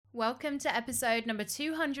Welcome to episode number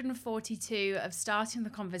 242 of Starting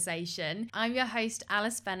the Conversation. I'm your host,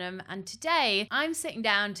 Alice Benham, and today I'm sitting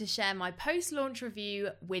down to share my post-launch review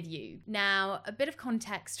with you. Now, a bit of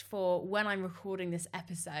context for when I'm recording this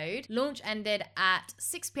episode. Launch ended at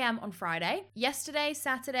 6 p.m. on Friday. Yesterday,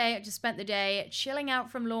 Saturday, I just spent the day chilling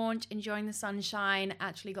out from launch, enjoying the sunshine,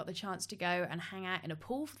 actually got the chance to go and hang out in a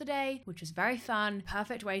pool for the day, which was very fun.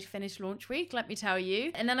 Perfect way to finish launch week, let me tell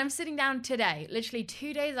you. And then I'm sitting down today, literally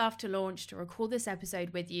 2 days after launch, to record this episode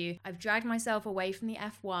with you. I've dragged myself away from the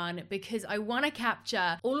F1 because I want to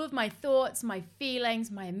capture all of my thoughts, my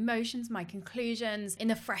feelings, my emotions, my conclusions in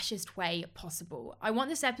the freshest way possible. I want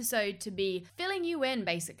this episode to be filling you in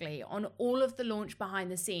basically on all of the launch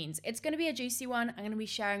behind the scenes. It's going to be a juicy one. I'm going to be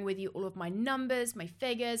sharing with you all of my numbers, my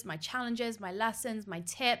figures, my challenges, my lessons, my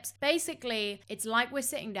tips. Basically, it's like we're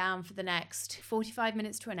sitting down for the next 45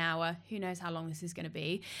 minutes to an hour, who knows how long this is going to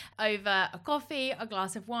be, over a coffee, a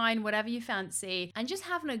glass of wine, whatever you fancy, and just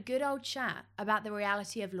having a good old chat about the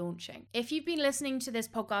reality of launching. If you've been listening to this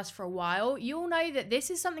podcast for a while, you'll know that this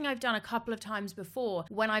is something I've done a couple of times before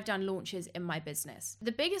when I've done launches in my business.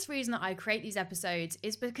 The biggest reason that I create these episodes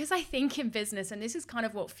is because I think in business, and this is kind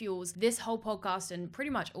of what fuels this whole podcast and pretty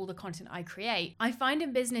much all the content I create, I find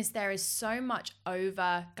in business there is so much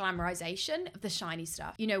over glamorization of the shiny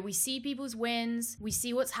stuff. You know, we see people's wins, we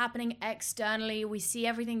see what's happening externally, we see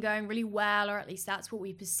everything going really well, or at least that's what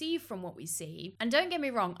we perceive from what we see. And don't get me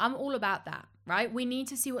wrong, I'm all about that. Right? We need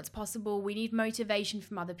to see what's possible. We need motivation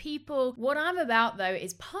from other people. What I'm about though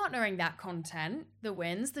is partnering that content, the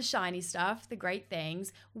wins, the shiny stuff, the great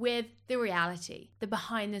things, with the reality, the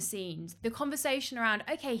behind the scenes, the conversation around,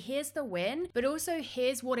 okay, here's the win, but also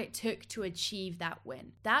here's what it took to achieve that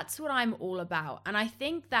win. That's what I'm all about. And I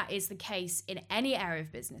think that is the case in any area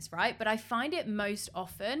of business, right? But I find it most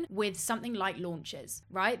often with something like launches,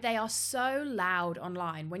 right? They are so loud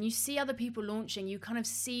online. When you see other people launching, you kind of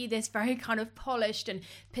see this very kind of polished and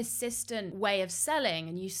persistent way of selling,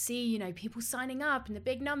 and you see, you know, people signing up and the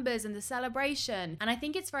big numbers and the celebration. And I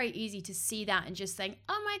think it's very easy to see that and just think,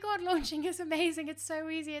 oh my God, launching is amazing, it's so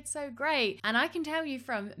easy, it's so great. And I can tell you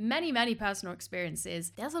from many personal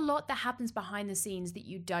experiences, there's a lot that happens behind the scenes that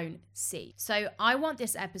you don't see. So I want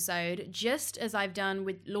this episode, just as I've done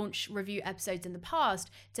with launch review episodes in the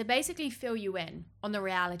past, to basically fill you in on the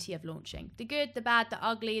reality of launching, the good, the bad, the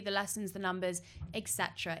ugly, the lessons, the numbers,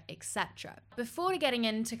 etc. Before getting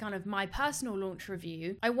into kind of my personal launch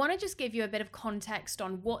review, I want to just give you a bit of context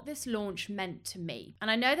on what this launch meant to me. And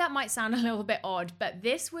I know that might sound a little bit odd, but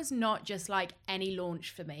this was not just like any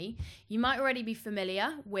launch for me. You might already be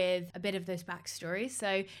familiar with a bit of this backstory,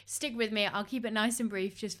 so stick with me. I'll keep it nice and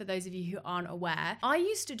brief just for those of you who aren't aware. I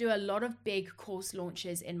used to do a lot of big course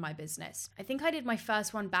launches in my business. I think I did my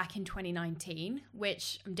first one back in 2019,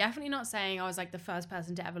 which I'm definitely not saying I was like the first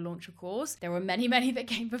person to ever launch a course. There were many that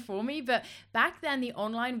came before me, but back then the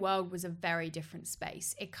online world was a very different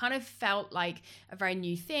space. It kind of felt like a very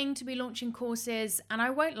new thing to be launching courses, and I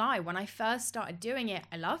won't lie, when I first started doing it,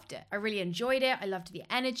 I loved it. I really enjoyed it. I loved the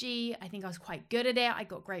energy. I think I was quite good at it. I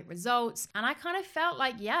got great results, and I kind of felt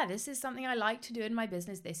like, yeah, this is something I like to do in my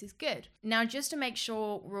business. This is good. Now, just to make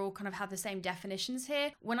sure we're all kind of have the same definitions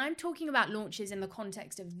here, when I'm talking about launches in the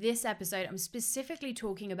context of this episode, I'm specifically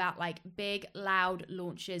talking about like big, loud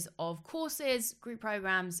launches of courses, group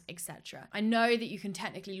programs, etc. I know that you can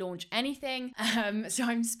technically launch anything, so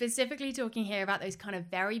I'm specifically talking here about those kind of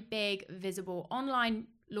very big, visible online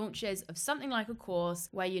launches of something like a course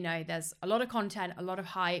where, you know, there's a lot of content, a lot of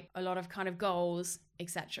hype, a lot of kind of goals,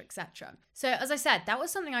 etc. So as I said, that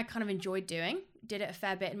was something I kind of enjoyed doing, did it a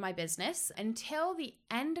fair bit in my business until the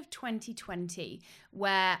end of 2020,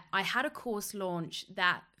 where I had a course launch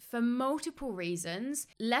that, for multiple reasons,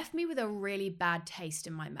 left me with a really bad taste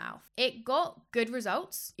in my mouth. It got good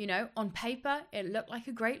results, you know, on paper, it looked like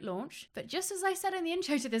a great launch, but just as I said in the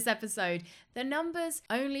intro to this episode, the numbers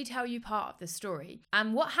only tell you part of the story.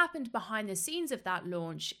 And what happened behind the scenes of that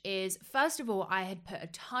launch is, first of all, I had put a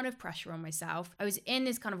ton of pressure on myself. I was in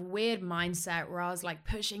this kind of weird mindset where I was like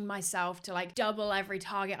pushing myself to like double every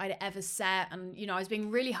target I'd ever set. And, you know, I was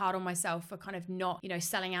being really hard on myself for kind of not, you know,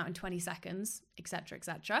 selling out in 20 seconds, etc.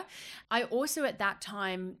 I also at that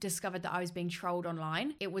time discovered that I was being trolled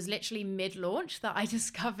online. It was literally mid-launch that I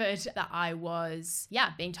discovered that I was,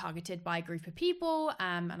 being targeted by a group of people,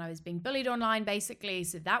 and I was being bullied online basically.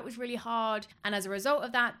 So that was really hard. And as a result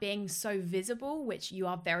of that, being so visible, which you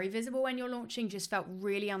are very visible when you're launching, just felt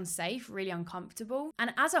really unsafe, really uncomfortable.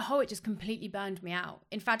 And as a whole, it just completely burned me out.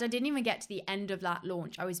 In fact, I didn't even get to the end of that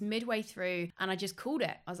launch. I was midway through and I just called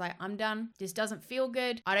it. I was like, I'm done. This doesn't feel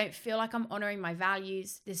good. I don't feel like I'm honoring my my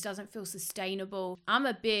values. This doesn't feel sustainable. I'm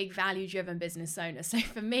a big value-driven business owner. So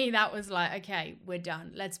for me, that was like, okay, we're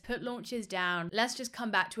done. Let's put launches down. Let's just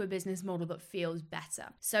come back to a business model that feels better.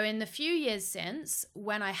 So in the few years since,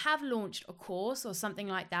 when I have launched a course or something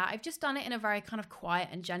like that, I've just done it in a very kind of quiet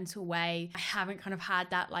and gentle way. I haven't kind of had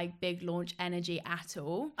that like big launch energy at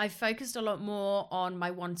all. I've focused a lot more on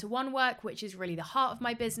my one-to-one work, which is really the heart of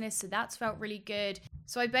my business. So that's felt really good.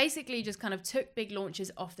 So I basically just kind of took big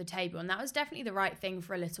launches off the table, and that was definitely the right thing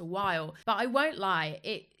for a little while. But I won't lie,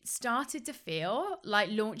 it started to feel like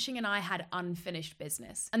launching and I had unfinished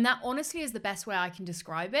business. And that honestly is the best way I can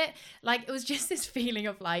describe it. Like, it was just this feeling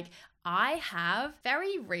of like, I have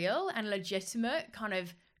very real and legitimate kind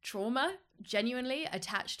of trauma genuinely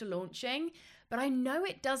attached to launching. But I know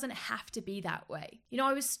it doesn't have to be that way. You know,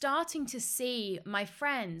 I was starting to see my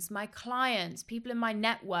friends, my clients, people in my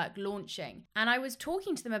network launching. And I was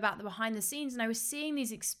talking to them about the behind the scenes, and I was seeing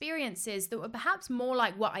these experiences that were perhaps more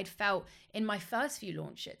like what I'd felt in my first few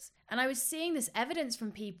launches. And I was seeing this evidence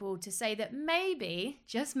from people to say that maybe,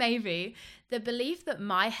 just maybe, the belief that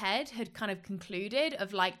my head had kind of concluded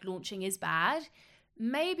of like launching is bad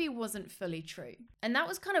maybe wasn't fully true. And that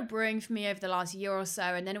was kind of brewing for me over the last year or so.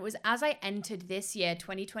 And then it was as I entered this year,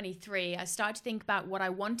 2023, I started to think about what I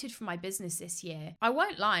wanted for my business this year. I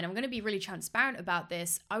won't lie, and I'm going to be really transparent about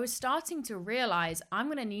this. I was starting to realize I'm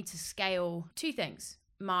going to need to scale two things: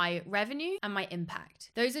 my revenue and my impact.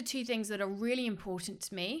 Those are two things that are really important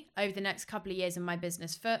to me over the next couple of years in my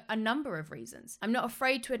business for a number of reasons. I'm not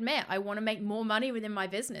afraid to admit I want to make more money within my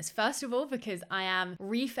business. First of all, because I am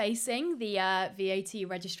refacing the VAT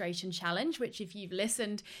registration challenge, which if you've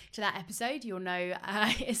listened to that episode, you'll know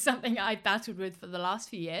is something I've battled with for the last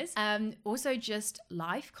few years. Also just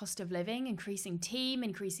life, cost of living, increasing team,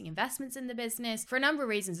 increasing investments in the business. For a number of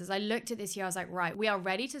reasons, as I looked at this year, I was like, right, we are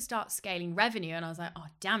ready to start scaling revenue. And I was like, oh,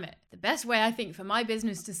 damn it. The best way I think for my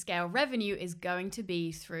business to scale revenue is going to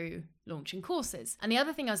be through launching courses. And the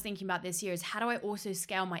other thing I was thinking about this year is how do I also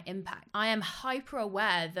scale my impact? I am hyper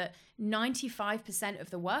aware that 95% of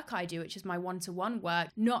the work I do, which is my one-to-one work,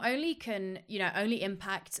 not only can, only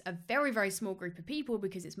impact a very, very small group of people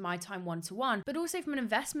because it's my time one-to-one, but also from an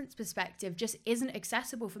investments perspective, just isn't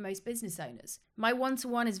accessible for most business owners. My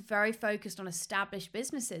one-to-one is very focused on established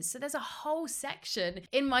businesses. So there's a whole section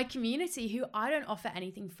in my community who I don't offer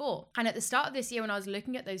anything for. And at the start of this year, when I was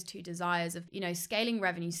looking at those two desires of, scaling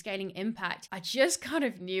revenue, scaling impact, I just kind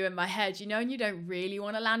of knew in my head, and you don't really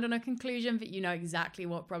want to land on a conclusion, but you know exactly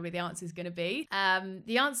what probably the answer is going to be.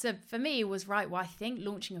 The answer for me was, right, well, I think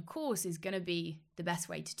launching a course is going to be the best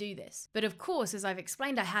way to do this. But of course, as I've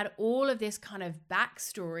explained, I had all of this kind of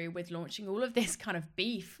backstory with launching, all of this kind of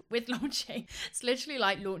beef with launching. It's literally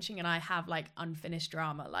like launching and I have like unfinished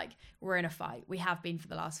drama. Like we're in a fight. We have been for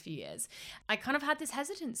the last few years. I kind of had this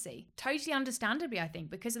hesitancy, totally understandably, I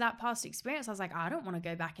think, because of that past experience. I was like, I don't want to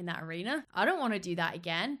go back in that arena. I don't want to do that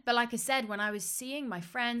again. But like I said, when I was seeing my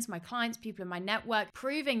friends, my clients, people in my network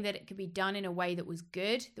proving that it could be done in a way that was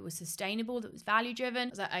good, that was sustainable, that was value driven,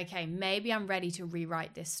 I was like, okay, maybe I'm ready to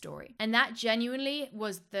rewrite this story. And that genuinely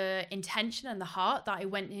was the intention and the heart that I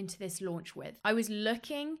went into this launch with. I was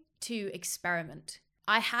looking to experiment.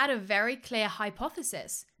 I had a very clear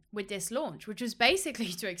hypothesis with this launch, which was basically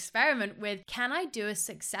to experiment with, can I do a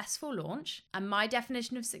successful launch? And my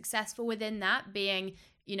definition of successful within that being,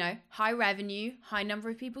 high revenue, high number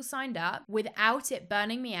of people signed up, without it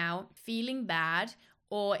burning me out, feeling bad,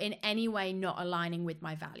 or in any way not aligning with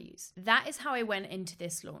my values. That is how I went into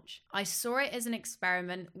this launch. I saw it as an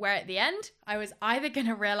experiment where at the end, I was either going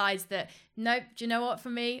to realize that, nope, do you know what, for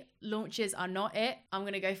me, launches are not it. I'm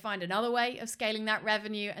going to go find another way of scaling that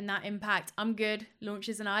revenue and that impact. I'm good.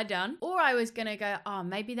 Launches and I are done. Or I was going to go,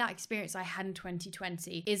 maybe that experience I had in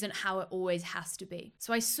 2020 isn't how it always has to be.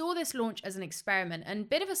 So I saw this launch as an experiment. And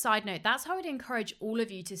bit of a side note, that's how I'd encourage all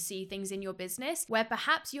of you to see things in your business where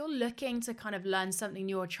perhaps you're looking to kind of learn something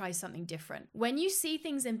new or try something different. When you see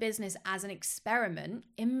things in business as an experiment,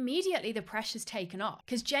 immediately the pressure's taken off.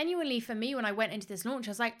 Because genuinely for me, when I went into this launch,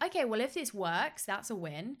 I was like, okay, well, if this works, that's a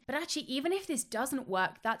win. But actually, even if this doesn't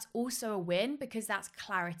work, that's also a win because that's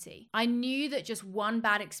clarity. I knew that just one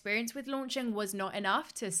bad experience with launching was not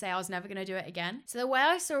enough to say I was never going to do it again. So the way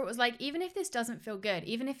I saw it was like, even if this doesn't feel good,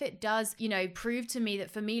 even if it does, prove to me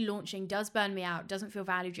that for me, launching does burn me out, doesn't feel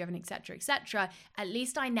value driven, etc., at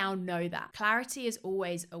least I now know that. Clarity is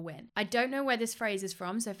always a win. I don't know where this phrase is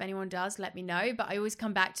from, so if anyone does, let me know, but I always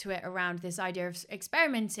come back to it around this idea of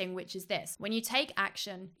experimenting, which is this. When you take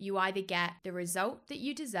action, you either get the result that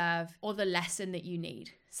you deserve or the lesson that you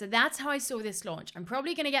need. So that's how I saw this launch. I'm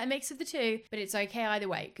probably going to get a mix of the two, but it's okay either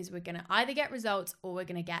way because we're going to either get results or we're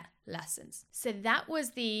going to get lessons. So that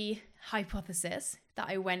was the hypothesis that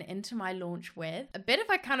I went into my launch with. A bit of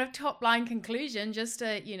a kind of top line conclusion, just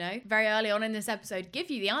to, very early on in this episode, give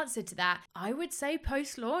you the answer to that. I would say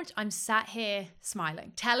post-launch, I'm sat here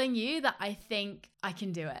smiling, telling you that I think I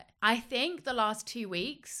can do it. I think the last 2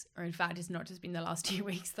 weeks, or in fact, it's not just been the last 2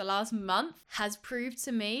 weeks, the last month has proved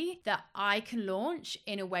to me that I can launch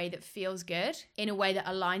in a way that feels good, in a way that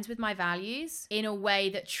aligns with my values, in a way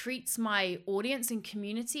that treats my audience and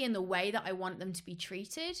community in the way that I want them to be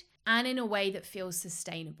treated, and in a way that feels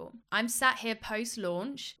sustainable. I'm sat here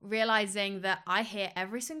post-launch realizing that I hit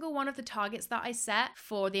every single one of the targets that I set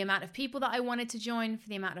for the amount of people that I wanted to join, for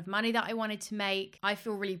the amount of money that I wanted to make. I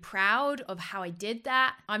feel really proud of how I did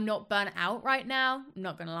that. I'm not burnt out right now, I'm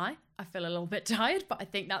not gonna lie. I feel a little bit tired, but I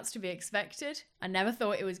think that's to be expected. I never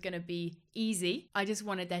thought it was going to be easy. I just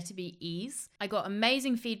wanted there to be ease. I got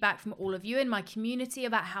amazing feedback from all of you in my community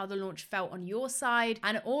about how the launch felt on your side.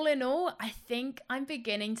 And all in all, I think I'm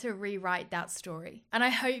beginning to rewrite that story. And I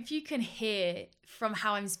hope you can hear from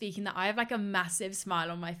how I'm speaking that I have like a massive smile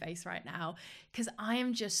on my face right now because I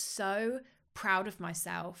am just so proud of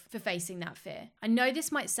myself for facing that fear. I know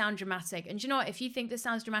this might sound dramatic, and you know what? If you think this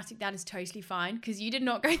sounds dramatic, that is totally fine because you did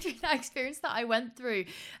not go through that experience that I went through,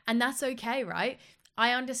 and that's okay, right?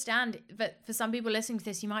 I understand, but for some people listening to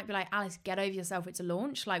this, you might be like, Alice, get over yourself. It's a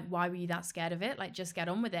launch. Like, why were you that scared of it? Like, just get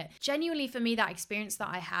on with it. Genuinely, for me, that experience that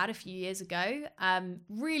I had a few years ago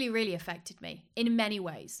really, really affected me in many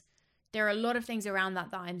ways. There are a lot of things around that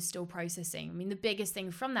I'm still processing. I mean, the biggest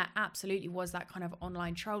thing from that absolutely was that kind of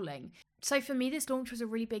online trolling. So for me, this launch was a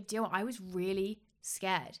really big deal. I was really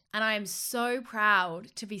scared. And I am so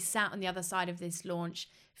proud to be sat on the other side of this launch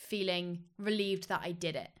feeling relieved that I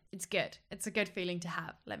did it. It's good. It's a good feeling to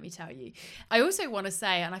have, let me tell you. I also want to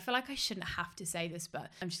say, and I feel like I shouldn't have to say this, but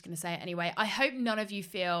I'm just going to say it anyway. I hope none of you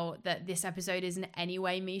feel that this episode is in any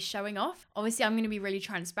way me showing off. Obviously, I'm going to be really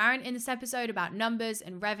transparent in this episode about numbers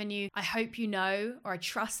and revenue. I hope you know, or I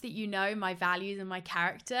trust that you know my values and my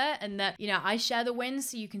character, and that, I share the wins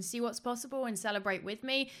so you can see what's possible and celebrate with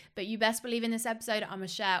me. But you best believe in this episode, I'm going to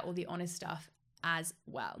share all the honest stuff as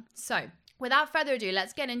well. So, without further ado,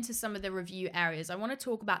 let's get into some of the review areas. I want to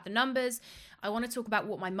talk about the numbers. I want to talk about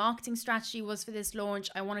what my marketing strategy was for this launch.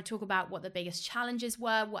 I want to talk about what the biggest challenges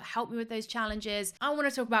were, what helped me with those challenges. I want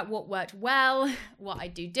to talk about what worked well, what I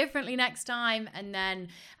do differently next time, and then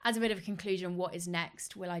as a bit of a conclusion, what is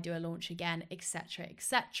next? Will I do a launch again, etc.,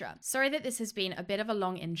 etc. Sorry that this has been a bit of a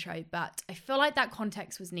long intro, but I feel like that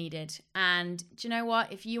context was needed. And do you know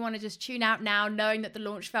what? If you want to just tune out now, knowing that the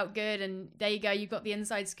launch felt good, and there you go, you got the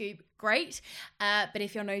inside scoop, great. But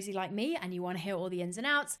if you're nosy like me and you want to hear all the ins and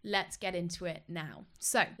outs, let's get into it now.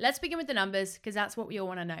 So let's begin with the numbers because that's what we all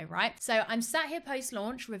want to know, right? So I'm sat here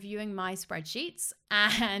post-launch reviewing my spreadsheets,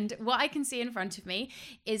 and what I can see in front of me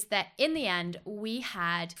is that in the end, we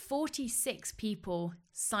had 46 people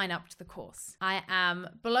sign up to the course. I am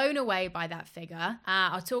blown away by that figure.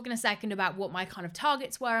 I'll talk in a second about what my kind of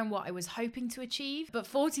targets were and what I was hoping to achieve, but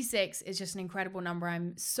 46 is just an incredible number.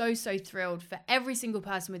 I'm so thrilled for every single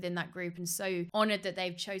person within that group and so honored that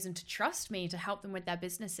they've chosen to trust me to help them with their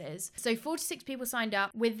businesses. So 46 people signed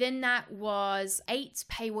up. Within that was 8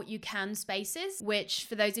 pay what you can spaces, which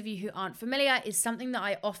for those of you who aren't familiar is something that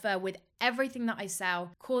I offer with everything that I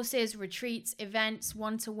sell: courses, retreats, events,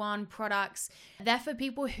 one-to-one products. They're for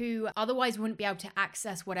people who otherwise wouldn't be able to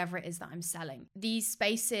access whatever it is that I'm selling. These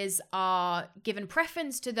spaces are given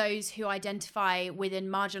preference to those who identify within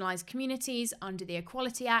marginalized communities under the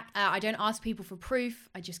Equality Act. I don't ask people for proof.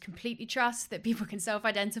 I just completely trust that people can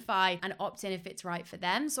self-identify and opt in if it's right for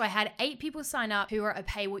them. So I had 8 people sign up who are a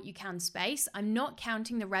pay what you can space. I'm not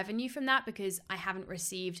counting the revenue from that because I haven't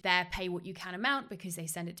received their pay what you can amount because they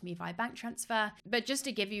send it to me via bank transfer. But just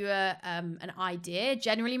to give you an idea,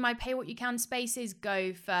 generally my pay what you can spaces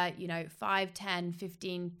go for 5, 10,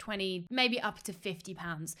 15, 20, maybe up to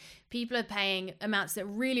 £50. People are paying amounts that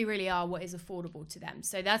really are what is affordable to them.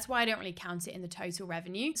 So that's why I don't really count it in the total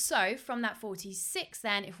revenue. So from that 46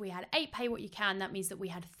 then, if we had 8 pay what you can, that means that we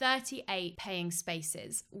had 38 paying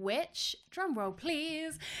spaces, which, drum roll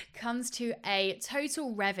please, comes to a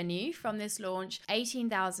total revenue from this launch,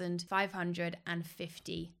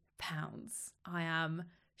 £18,550. I am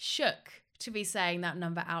shook to be saying that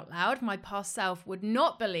number out loud. My past self would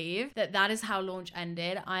not believe that that is how launch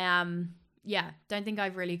ended. I am don't think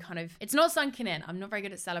I've really it's not sunken in. I'm not very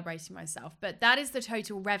good at celebrating myself, but that is the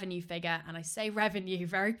total revenue figure. And I say revenue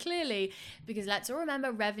very clearly because let's all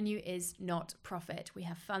remember revenue is not profit. We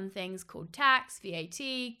have fun things called tax, VAT,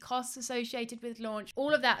 costs associated with launch,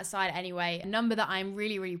 all of that aside anyway, a number that I'm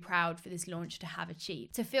really, really proud for this launch to have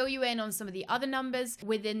achieved. To fill you in on some of the other numbers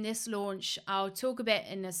within this launch, I'll talk a bit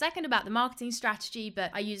in a second about the marketing strategy,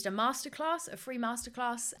 but I used a free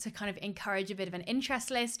masterclass to kind of encourage a bit of an interest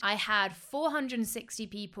list. I had 460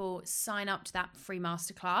 people sign up to that free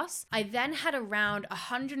masterclass. I then had around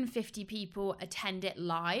 150 people attend it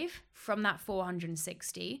live from that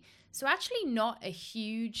 460. So actually not a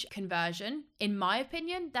huge conversion. In my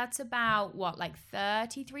opinion, that's about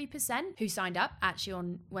 33% who signed up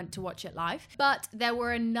actually went to watch it live. But there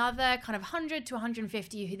were another kind of 100 to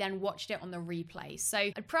 150 who then watched it on the replay. So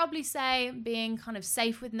I'd probably say, being kind of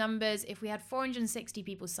safe with numbers, if we had 460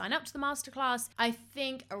 people sign up to the masterclass, I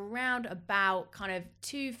think around about kind of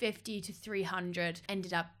 250 to 300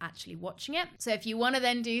 ended up actually watching it. So if you want to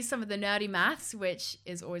then do some of the nerdy maths, which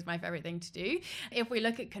is always my favorite thing to do, if we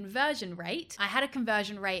look at conversion rate, I had a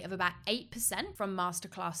conversion rate of about 8% from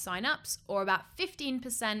masterclass signups, or about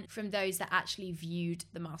 15% from those that actually viewed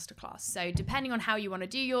the masterclass. So depending on how you want to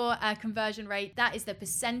do your conversion rate, that is the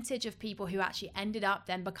percentage of people who actually ended up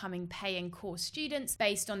then becoming paying course students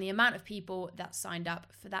based on the amount of people that signed up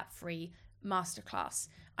for that free masterclass.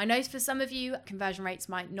 I know for some of you, conversion rates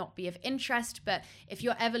might not be of interest, but if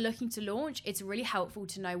you're ever looking to launch, it's really helpful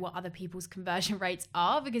to know what other people's conversion rates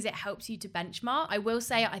are because it helps you to benchmark. I will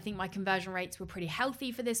say, I think my conversion rates were pretty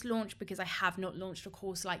healthy for this launch because I have not launched a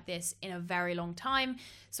course like this in a very long time.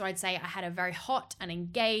 So I'd say I had a very hot and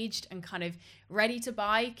engaged and kind of ready to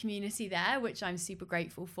buy community there, which I'm super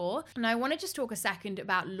grateful for. And I want to just talk a second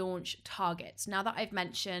about launch targets. Now that I've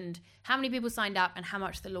mentioned how many people signed up and how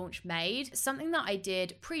much the launch made, something that I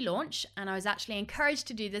did pre-launch, and I was actually encouraged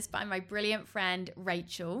to do this by my brilliant friend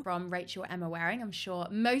Rachel from Rachel Emma Waring. I'm sure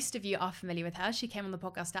most of you are familiar with her. She came on the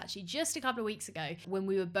podcast actually just a couple of weeks ago when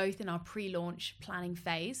we were both in our pre-launch planning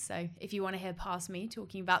phase. So if you want to hear past me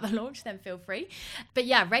talking about the launch, then feel free. But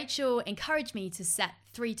yeah, Rachel encouraged me to set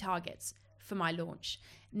 3 targets for my launch.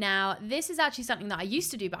 Now, this is actually something that I used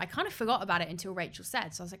to do, but I kind of forgot about it until Rachel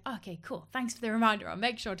said. So I was like, oh, okay, cool. Thanks for the reminder. I'll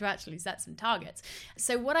make sure to actually set some targets.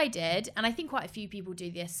 So what I did, and I think quite a few people do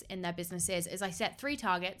this in their businesses, is I set 3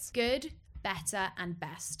 targets: good, better, and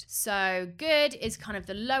best. So good is kind of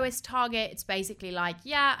the lowest target. It's basically like,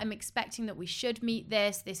 yeah, I'm expecting that we should meet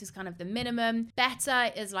this. This is kind of the minimum. Better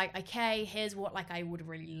is like, okay, here's what I would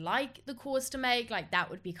really like the course to make. That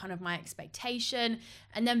would be kind of my expectation.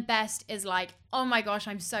 And then best is like, oh my gosh,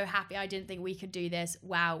 I'm so happy. I didn't think we could do this.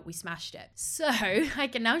 Wow, we smashed it. So I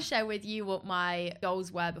can now share with you what my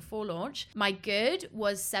goals were before launch. My good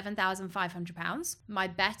was £7,500. My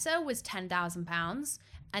better was £10,000.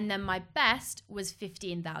 And then my best was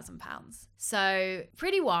 £15,000. So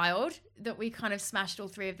pretty wild that we kind of smashed all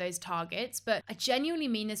 3 of those targets. But I genuinely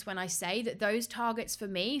mean this when I say that those targets for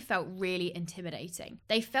me felt really intimidating.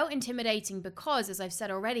 They felt intimidating because, as I've said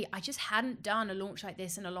already, I just hadn't done a launch like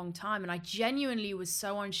this in a long time. And I genuinely was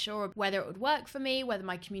so unsure of whether it would work for me, whether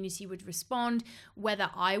my community would respond, whether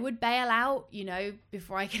I would bail out,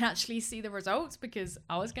 before I can actually see the results because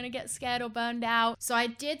I was going to get scared or burned out. So I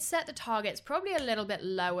did set the targets probably a little bit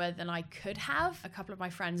lower than I could have. A couple of my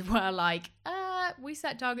friends were like, we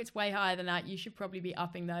set targets way higher than that. You should probably be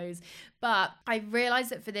upping those. But I realized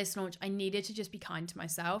that for this launch, I needed to just be kind to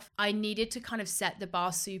myself. I needed to kind of set the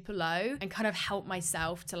bar super low and kind of help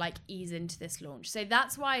myself to ease into this launch. So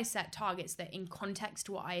that's why I set targets that, in context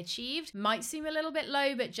to what I achieved, might seem a little bit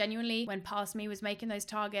low, but genuinely when past me was making those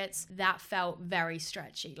targets, that felt very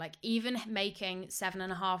stretchy. Even making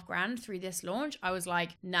 $7,500 through this launch, I was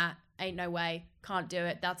like, nah, ain't no way, can't do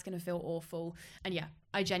it. That's going to feel awful. And yeah,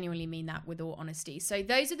 I genuinely mean that with all honesty. So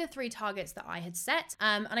those are the 3 targets that I had set.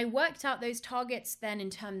 And I worked out those targets then in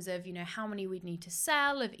terms of, how many we'd need to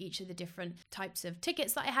sell of each of the different types of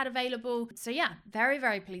tickets that I had available. So yeah, very,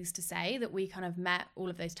 very pleased to say that we kind of met all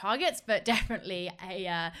of those targets, but definitely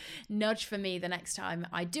a nudge for me the next time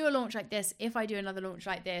I do a launch like this, if I do another launch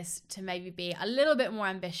like this, to maybe be a little bit more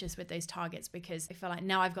ambitious with those targets, because I feel like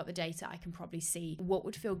now I've got the data, I can probably see what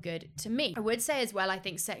would feel good to me. I would say as well, I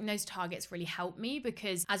think setting those targets really helped me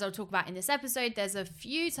because, as I'll talk about in this episode, there's a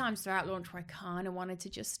few times throughout launch where I kind of wanted to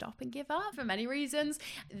just stop and give up for many reasons.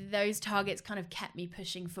 Those targets kind of kept me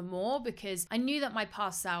pushing for more because I knew that my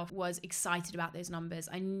past self was excited about those numbers.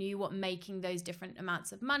 I knew what making those different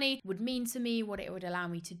amounts of money would mean to me, what it would allow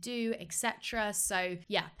me to do, etc. So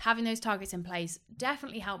yeah, having those targets in place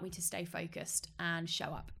definitely helped me to stay focused and show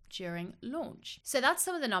up during launch. So that's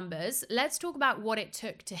some of the numbers. Let's talk about what it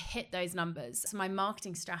took to hit those numbers. So my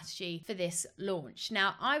marketing strategy for this launch.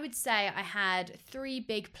 Now, I would say I had 3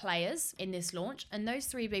 big players in this launch, and those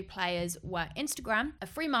 3 big players were Instagram, a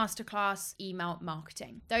free masterclass, email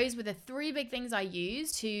marketing. Those were the 3 big things I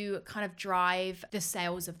used to kind of drive the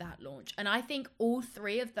sales of that launch. And I think all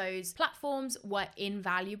 3 of those platforms were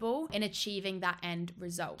invaluable in achieving that end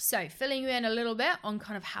result. So filling you in a little bit on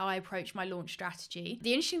kind of how I approach my launch strategy.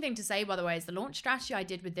 The interesting thing to say, by the way, is the launch strategy I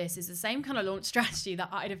did with this is the same kind of launch strategy that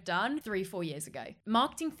I'd have done 3-4 years ago.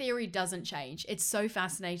 Marketing theory doesn't change. It's so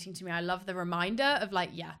fascinating to me. I love the reminder of like,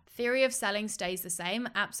 yeah, theory of selling stays the same.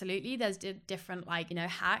 Absolutely. There's different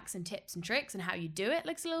hacks and tips and tricks, and how you do it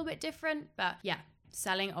looks a little bit different, but yeah.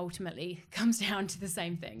 Selling ultimately comes down to the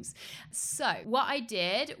same things. So what I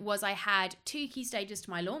did was I had 2 key stages to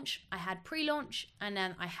my launch. I had pre-launch, and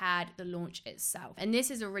then I had the launch itself. And this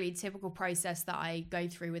is a really typical process that I go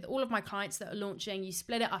through with all of my clients that are launching. You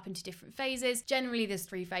split it up into different phases. Generally, there's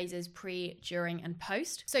 3 phases: pre, during, and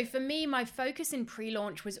post. So for me, my focus in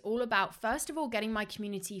pre-launch was all about, first of all, getting my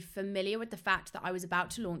community familiar with the fact that I was about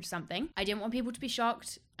to launch something. I didn't want people to be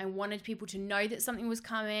shocked. I wanted people to know that something was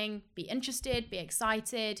coming, be interested, be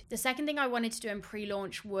excited. The second thing I wanted to do in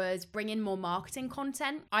pre-launch was bring in more marketing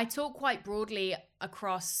content. I talk quite broadly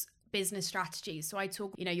across business strategies. So I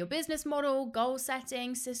talk, your business model, goal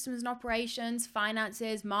setting, systems and operations,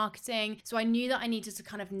 finances, marketing. So I knew that I needed to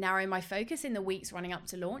kind of narrow my focus in the weeks running up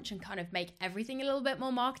to launch and kind of make everything a little bit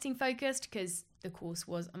more marketing focused, because the course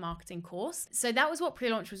was a marketing course. So that was what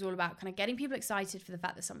pre-launch was all about, kind of getting people excited for the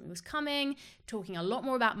fact that something was coming, talking a lot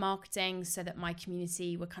more about marketing so that my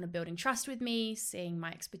community were kind of building trust with me, seeing my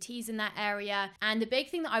expertise in that area. And the big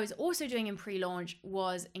thing that I was also doing in pre-launch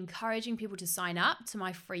was encouraging people to sign up to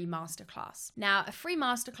my free masterclass. Now, a free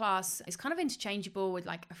masterclass is kind of interchangeable with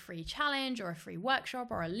like a free challenge or a free workshop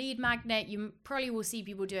or a lead magnet. You probably will see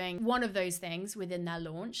people doing one of those things within their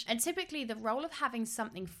launch. And typically the role of having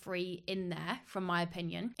something free in there, from my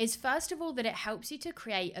opinion, is first of all that it helps you to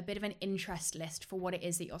create a bit of an interest list for what it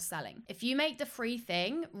is that you're selling. If you make the free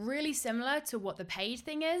thing really similar to what the paid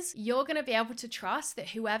thing is, you're going to be able to trust that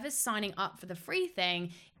whoever's signing up for the free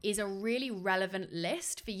thing is a really relevant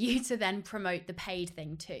list for you to then promote the paid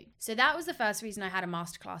thing too. So that was the first reason I had a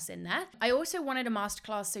masterclass in there. I also wanted a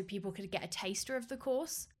masterclass so people could get a taster of the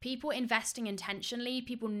course. People investing intentionally,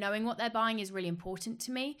 people knowing what they're buying is really important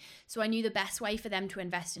to me. So I knew the best way for them to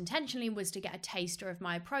invest intentionally was to get a taster of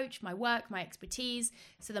my approach, my work, my expertise.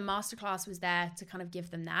 So the masterclass was there to kind of give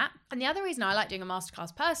them that. And the other reason I like doing a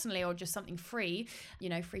masterclass personally, or just something free,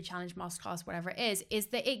 free challenge, masterclass, whatever it is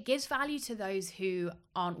that it gives value to those who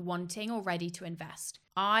aren't wanting or ready to invest.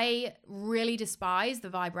 I really despise the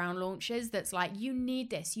Vibe Round launches that's like, you need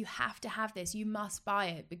this, you have to have this, you must buy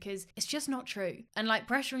it, because it's just not true. And like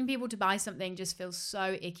pressuring people to buy something just feels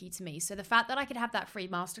so icky to me. So the fact that I could have that free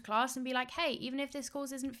masterclass and be like, hey, even if this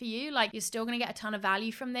course isn't for you, like you're still going to get a ton of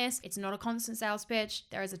value from this. It's not a constant sales pitch.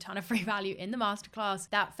 There is a ton of free value in the masterclass.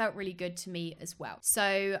 That felt really good to me as well.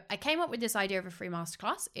 So I came up with this idea of a free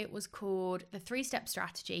masterclass. It was called the 3-step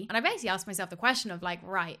strategy. And I basically asked myself the question of like,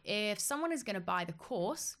 right, if someone is going to buy the course,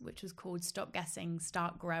 which was called Stop Guessing,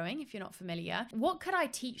 Start Growing, if you're not familiar, what could I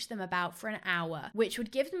teach them about for an hour, which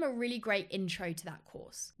would give them a really great intro to that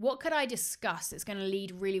course? What could I discuss that's going to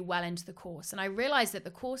lead really well into the course? And I realized that the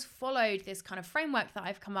course followed this kind of framework that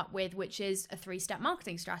I've come up with, which is a 3-step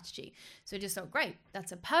marketing strategy. So I just thought, great,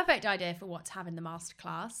 that's a perfect idea for what to have in the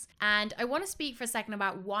masterclass. And I want to speak for a second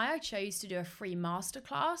about why I chose to do a free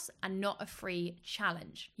masterclass and not a free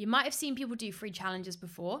challenge. You might have seen people do free challenges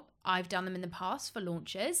before. I've done them in the past for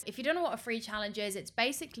launches. If you don't know what a free challenge is, it's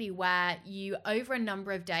basically where you, over a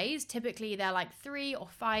number of days, typically they're like 3 or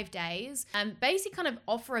 5 days, basically kind of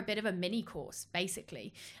offer a bit of a mini course,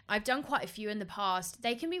 basically. I've done quite a few in the past.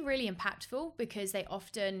 They can be really impactful because they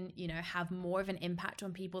often, have more of an impact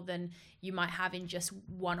on people than you might have in just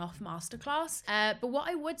one-off masterclass. But what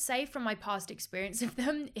I would say from my past experience of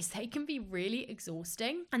them is they can be really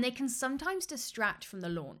exhausting and they can sometimes distract from the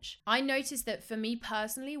launch. I noticed that for me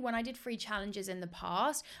personally, when I did free challenges in the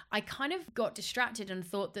past, I kind of got distracted and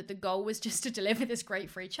thought that the goal was just to deliver this great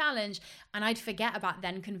free challenge, and I'd forget about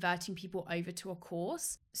then converting people over to a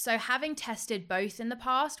course. So having tested both in the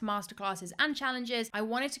past, masterclasses and challenges, I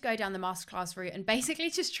wanted to go down the masterclass route and basically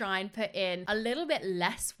just try and put in a little bit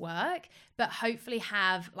less work, but hopefully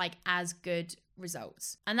have like as good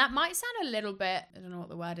results. And that might sound a little bit, I don't know what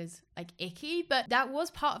the word is, like icky, but that was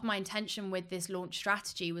part of my intention with this launch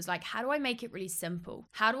strategy, was like, how do I make it really simple?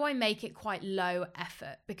 How do I make it quite low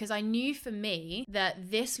effort? Because I knew for me that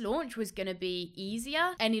this launch was going to be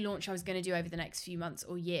easier any launch I was going to do over the next few months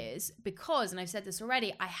or years, because, and I've said this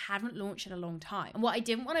already, I haven't launched in a long time. And what I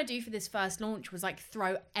didn't want to do for this first launch was like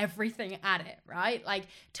throw everything at it, right? Like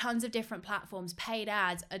tons of different platforms, paid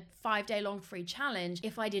ads, a 5-day long free challenge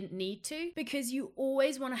if I didn't need to, because you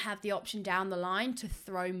always want to have the option down the line to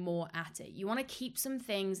throw more at it. You want to keep some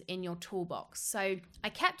things in your toolbox. So I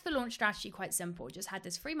kept the launch strategy quite simple. Just had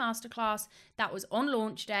this free masterclass that was on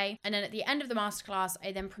launch day. And then at the end of the masterclass,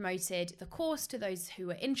 I then promoted the course to those who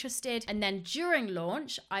were interested. And then during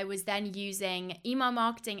launch, I was then using email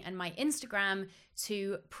marketing and my Instagram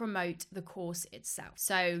to promote the course itself.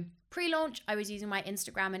 So pre-launch, I was using my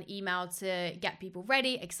Instagram and email to get people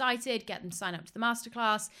ready, excited, get them to sign up to the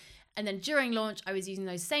masterclass. And then during launch, I was using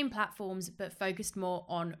those same platforms, but focused more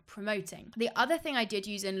on promoting. The other thing I did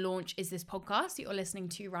use in launch is this podcast that you're listening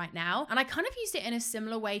to right now. And I kind of used it in a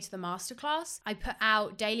similar way to the masterclass. I put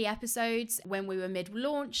out daily episodes when we were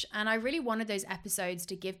mid-launch, and I really wanted those episodes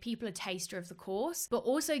to give people a taster of the course, but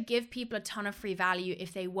also give people a ton of free value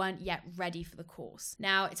if they weren't yet ready for the course.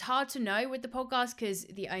 Now, it's hard to know with the podcast because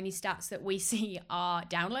the only stats that we see are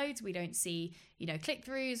downloads. We don't see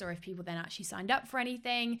click-throughs or if people then actually signed up for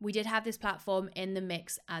anything. We did have this platform in the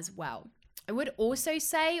mix as well. I would also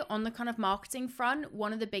say on the kind of marketing front,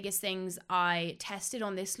 one of the biggest things I tested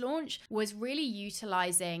on this launch was really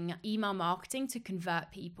utilizing email marketing to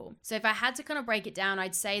convert people. So if I had to kind of break it down,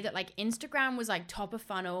 I'd say that like Instagram was like top of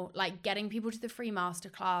funnel, like getting people to the free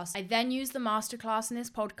masterclass. I then used the masterclass in this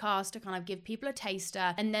podcast to kind of give people a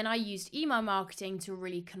taster. And then I used email marketing to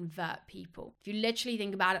really convert people. If you literally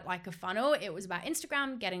think about it like a funnel, it was about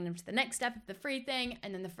Instagram, getting them to the next step of the free thing,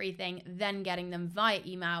 and then the free thing, then getting them via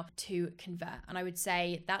email to convert. And I would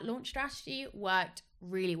say that launch strategy worked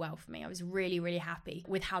really well for me. I was really, really happy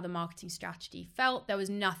with how the marketing strategy felt. There was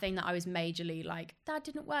nothing that I was majorly like, that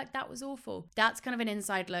didn't work, that was awful. That's kind of an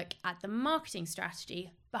inside look at the marketing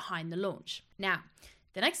strategy behind the launch. Now,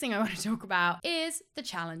 the next thing I want to talk about is the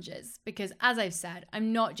challenges, because as I've said,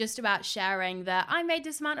 I'm not just about sharing that I made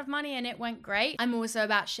this amount of money and it went great. I'm also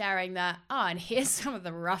about sharing that, and here's some of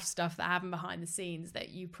the rough stuff that happened behind the scenes that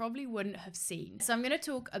you probably wouldn't have seen. So I'm going to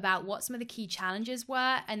talk about what some of the key challenges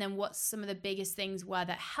were, and then what some of the biggest things were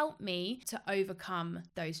that helped me to overcome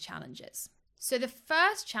those challenges. So the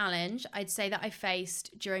first challenge I'd say that I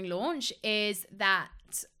faced during launch is that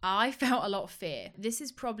I felt a lot of fear. This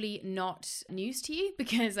is probably not news to you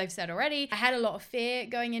because I've said already, I had a lot of fear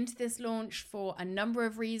going into this launch for a number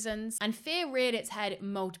of reasons, and fear reared its head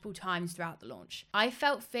multiple times throughout the launch. I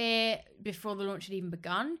felt fear before the launch had even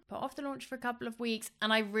begun, put off the launch for a couple of weeks,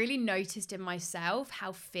 and I really noticed in myself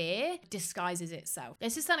how fear disguises itself.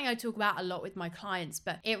 This is something I talk about a lot with my clients,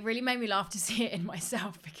 but it really made me laugh to see it in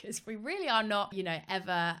myself because we really are not,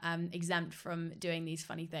 ever exempt from doing these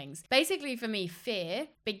funny things. Basically, for me, fear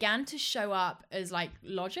began to show up as like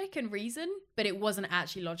logic and reason, but it wasn't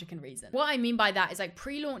actually logic and reason. What I mean by that is like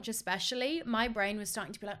pre-launch especially, my brain was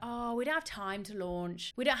starting to be like, oh, we don't have time to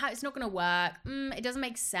launch. It's not going to work. It doesn't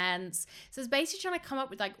make sense. So it's basically trying to come up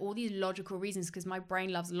with like all these logical reasons because my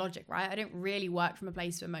brain loves logic, right? I don't really work from a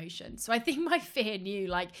place of emotion. So I think my fear knew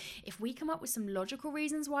like, if we come up with some logical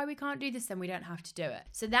reasons why we can't do this, then we don't have to do it.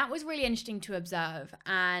 So that was really interesting to observe.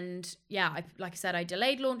 And yeah, like I said, I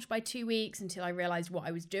delayed launch by 2 weeks until I realized what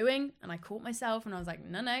I was doing, and I caught myself and I was like,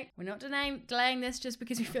 no, we're not delaying this just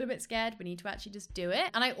because we feel a bit scared. We need to actually just do it.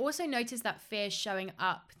 And I also noticed that fear showing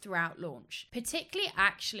up throughout launch, particularly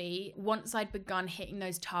actually once I'd begun hitting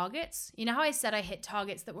those targets. You know how I said I hit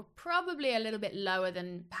targets that were probably a little bit lower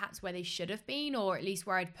than perhaps where they should have been, or at least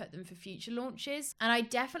where I'd put them for future launches. And I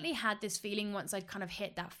definitely had this feeling once I'd kind of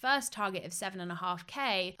hit that first target of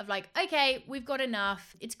 7.5K of like, okay, we've got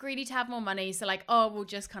enough. It's greedy to have more money. So like, oh, we'll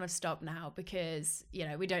just kind of stop now because,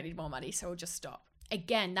 we don't need more money. So we'll just stop.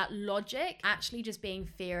 Again, that logic actually just being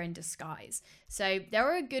fear in disguise. So there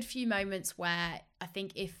were a good few moments where I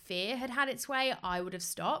think if fear had had its way, I would have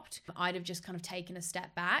stopped. I'd have just kind of taken a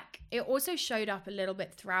step back. It also showed up a little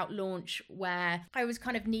bit throughout launch where I was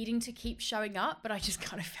kind of needing to keep showing up, but I just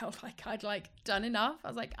kind of felt like I'd done enough. I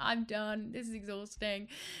was like, I'm done. This is exhausting.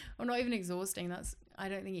 Or not even exhausting. I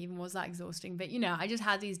don't think it even was that exhausting, but I just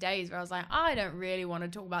had these days where I was like, I don't really want to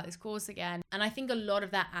talk about this course again. And I think a lot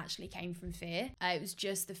of that actually came from fear. It was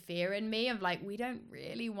just the fear in me of like, we don't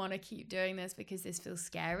really want to keep doing this because this feels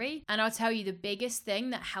scary. And I'll tell you, the biggest thing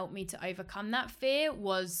that helped me to overcome that fear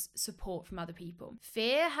was support from other people.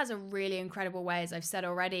 Fear has a really incredible way, as I've said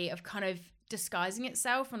already, of kind of disguising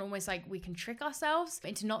itself, and almost like we can trick ourselves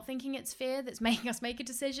into not thinking it's fear that's making us make a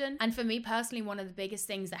decision. And for me personally, one of the biggest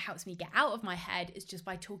things that helps me get out of my head is just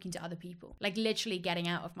by talking to other people, like literally getting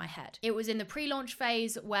out of my head. It was in the pre-launch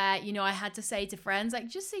phase where, you know, I had to say to friends, like,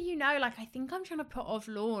 just so you know, like, I think I'm trying to put off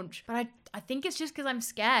launch, but I think it's just because I'm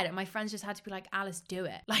scared. And my friends just had to be like, Alice, do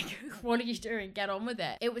it. Like, what are you doing? Get on with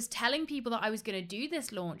it. It was telling people that I was going to do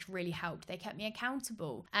this launch really helped. They kept me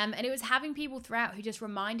accountable. And it was having people throughout who just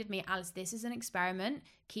reminded me, Alice, this is an experiment.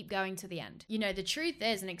 Keep going to the end. You know, the truth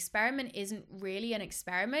is an experiment isn't really an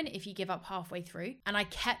experiment if you give up halfway through. And I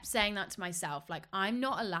kept saying that to myself, like, I'm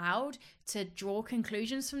not allowed to draw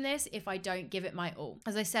conclusions from this if I don't give it my all.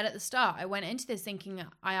 As I said at the start, I went into this thinking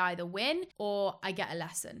I either win or I get a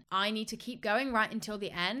lesson. I need to keep going right until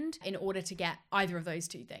the end in order to get either of those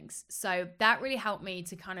two things. So that really helped me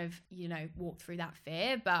to kind of, you know, walk through that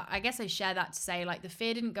fear. But I guess I share that to say, like, the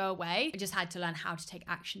fear didn't go away. I just had to learn how to take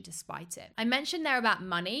action despite it. I mentioned there about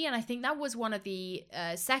money, and I think that was one of the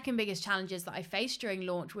second biggest challenges that I faced during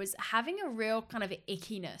launch, was having a real kind of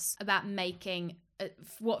ickiness about making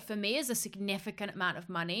what for me is a significant amount of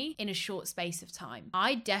money in a short space of time.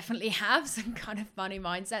 I definitely have some kind of money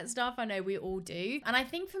mindset stuff. I know we all do. And I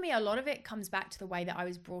think for me, a lot of it comes back to the way that I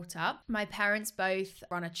was brought up. My parents both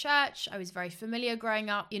run a church. I was very familiar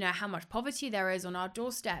growing up, you know, how much poverty there is on our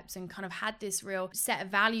doorsteps, and kind of had this real set of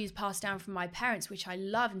values passed down from my parents, which I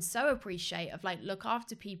love and so appreciate, of like, look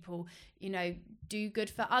after people, you know, do good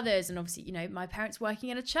for others. And obviously, you know, my parents working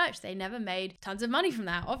in a church, they never made tons of money from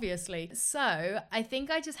that, obviously. So I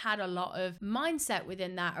think I just had a lot of mindset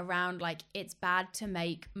within that around like, it's bad to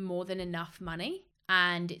make more than enough money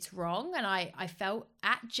and it's wrong. And I felt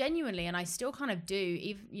genuinely, and I still kind of do,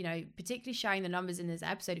 even, you know, particularly sharing the numbers in this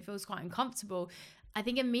episode, it feels quite uncomfortable. I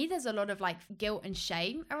think in me, there's a lot of like guilt and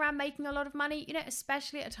shame around making a lot of money, you know,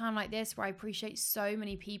 especially at a time like this where I appreciate so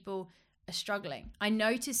many people are struggling. I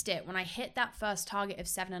noticed it when I hit that first target of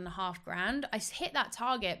 $7,500. I hit that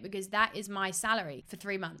target because that is my salary for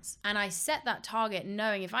 3 months. And I set that target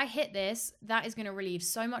knowing if I hit this, that is going to relieve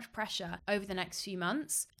so much pressure over the next few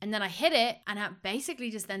months. And then I hit it, and I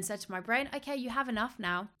basically just then said to my brain, okay, you have enough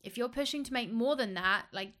now. If you're pushing to make more than that,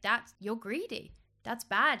 like you're greedy. That's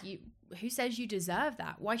bad. Who says you deserve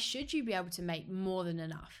that? Why should you be able to make more than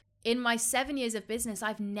enough? In my 7 years of business,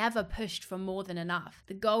 I've never pushed for more than enough.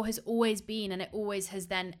 The goal has always been, and it always has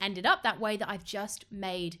then ended up that way, that I've just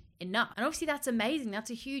made enough. And obviously that's amazing.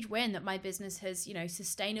 That's a huge win that my business has, you know,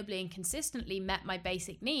 sustainably and consistently met my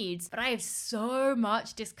basic needs. But I have so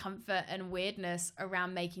much discomfort and weirdness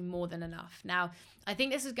around making more than enough. Now, I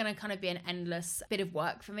think this is going to kind of be an endless bit of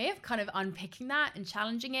work for me of kind of unpicking that and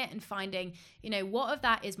challenging it and finding, you know, what of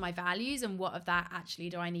that is my values and what of that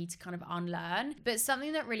actually do I need to kind of unlearn. But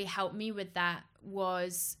something that really helped me with that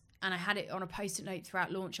was, and I had it on a post-it note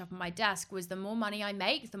throughout launch up on my desk, was the more money I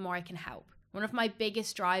make, the more I can help. One of my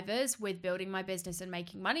biggest drivers with building my business and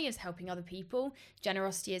making money is helping other people.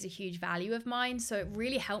 Generosity is a huge value of mine. So it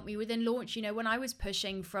really helped me within launch. You know, when I was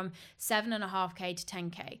pushing from 7.5K to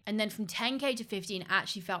 10K, and then from 10K to 15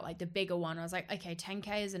 actually felt like the bigger one. I was like, okay,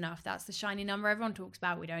 10K is enough. That's the shiny number everyone talks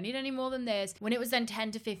about. We don't need any more than this. When it was then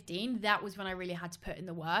 10 to 15, that was when I really had to put in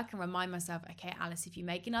the work and remind myself, okay, Alice, if you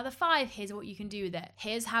make another 5, here's what you can do with it.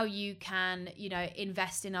 Here's how you can, you know,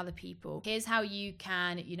 invest in other people. Here's how you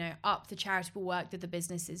can, you know, up the charitable work that the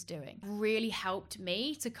business is doing. Really helped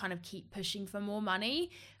me to kind of keep pushing for more money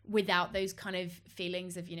without those kind of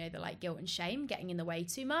feelings of, you know, the like guilt and shame getting in the way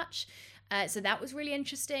too much. So that was really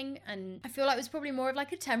interesting. And I feel like it was probably more of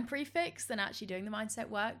like a temporary fix than actually doing the mindset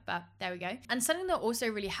work, but there we go. And something that also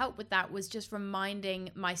really helped with that was just reminding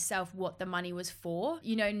myself what the money was for,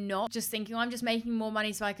 you know, not just thinking, oh, I'm just making more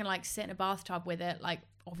money so I can like sit in a bathtub with it. Like,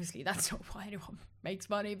 obviously that's not why anyone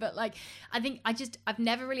makes money, but like, I think I've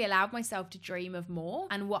never really allowed myself to dream of more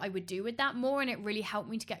and what I would do with that more. And it really helped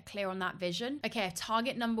me to get clear on that vision. Okay, if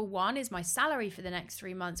target number 1 is my salary for the next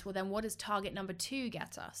 3 months, well then what does target number 2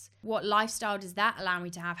 get us? What lifestyle does that allow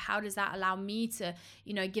me to have? How does that allow me to,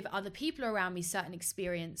 you know, give other people around me certain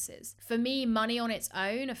experiences? For me, money on its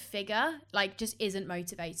own, a figure, like just isn't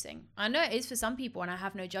motivating. I know it is for some people and I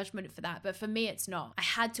have no judgment for that, but for me, it's not. I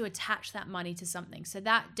had to attach that money to something. So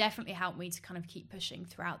that definitely helped me to kind of keep pushing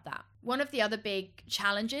throughout that. One of the other big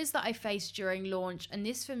challenges that I faced during launch, and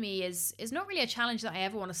this for me is not really a challenge that I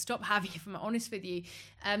ever want to stop having, if I'm honest with you,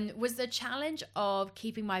 was the challenge of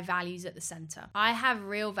keeping my values at the center. I have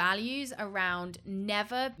real values around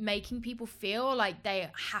never making people feel like they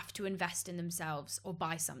have to invest in themselves or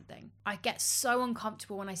buy something. I get so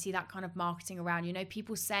uncomfortable when I see that kind of marketing around, you know,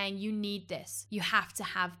 people saying you need this, you have to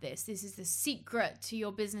have this is the secret to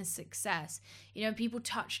your business success. You know, people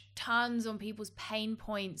touch tons on people's pain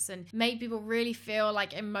points and make people really feel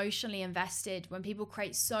like emotionally invested, when people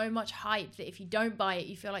create so much hype that if you don't buy it,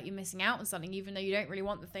 you feel like you're missing out on something, even though you don't really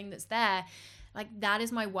want the thing that's there. Like, that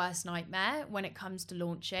is my worst nightmare when it comes to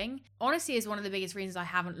launching. Honestly, is one of the biggest reasons I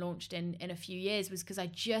haven't launched in a few years, was because I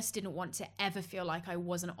just didn't want to ever feel like I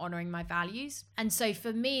wasn't honoring my values. And so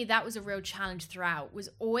for me, that was a real challenge throughout, was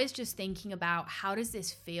always just thinking about, how does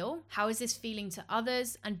this feel? How is this feeling to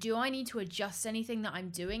others? And do I need to adjust anything that I'm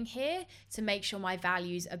doing here to make sure my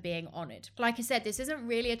values are being honored? Like I said, this isn't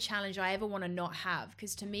really a challenge I ever want to not have,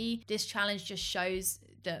 because to me, this challenge just shows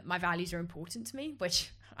that my values are important to me,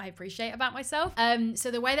 which I appreciate about myself. So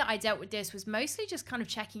the way that I dealt with this was mostly just kind of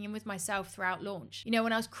checking in with myself throughout launch. You know,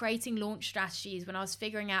 when I was creating launch strategies, when I was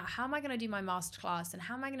figuring out how am I going to do my masterclass and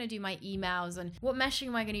how am I going to do my emails and what messaging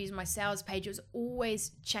am I going to use in my sales page, it was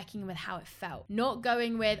always checking with how it felt. Not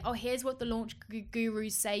going with, oh, here's what the launch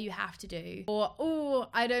gurus say you have to do, or, oh,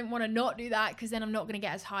 I don't want to not do that because then I'm not going to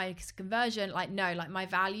get as high as conversion. Like, no, like my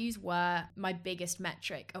values were my biggest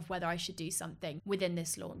metric of whether I should do something within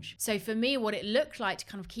this launch. So for me, what it looked like to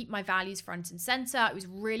kind of keep my values front and center, I was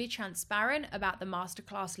really transparent about the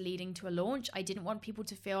masterclass leading to a launch. I didn't want people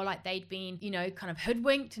to feel like they'd been, you know, kind of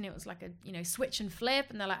hoodwinked and it was like a, you know, switch and flip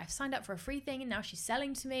and they're like, I've signed up for a free thing and now she's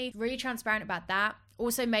selling to me. Really transparent about that.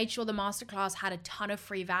 Also made sure the masterclass had a ton of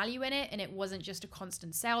free value in it and it wasn't just a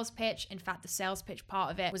constant sales pitch. In fact, the sales pitch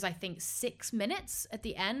part of it was, I think, 6 minutes at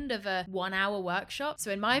the end of a 1-hour workshop. So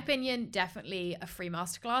in my opinion, definitely a free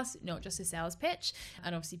masterclass, not just a sales pitch.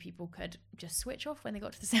 And obviously people could just switch off when they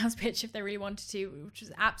got to the sales pitch if they really wanted to, which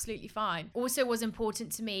was absolutely fine. Also was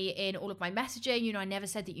important to me in all of my messaging. You know, I never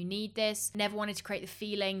said that you need this. Never wanted to create the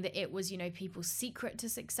feeling that it was, you know, people's secret to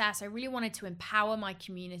success. I really wanted to empower my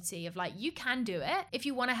community of like, you can do it. If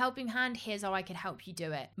you want a helping hand, here's how I could help you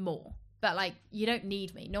do it more. But like, you don't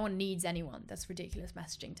need me. No one needs anyone. That's ridiculous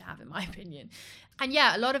messaging to have, in my opinion. And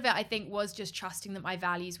yeah, a lot of it, I think, was just trusting that my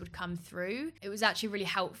values would come through. It was actually really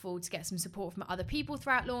helpful to get some support from other people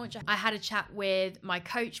throughout launch. I had a chat with my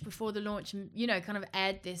coach before the launch and, you know, kind of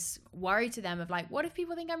aired this worry to them of like, what if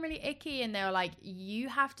people think I'm really icky? And they were like, you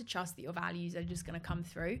have to trust that your values are just going to come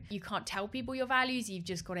through. You can't tell people your values. You've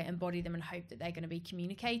just got to embody them and hope that they're going to be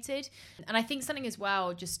communicated. And I think something as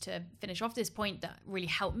well, just to finish off this point, that really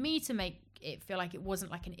helped me to make it feel like it wasn't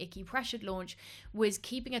like an icky pressured launch, was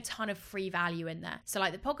keeping a ton of free value in there. So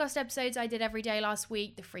like the podcast episodes I did every day last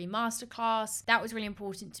week, the free masterclass, that was really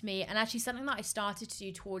important to me. And actually something that I started to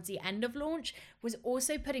do towards the end of launch was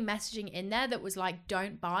also putting messaging in there that was like,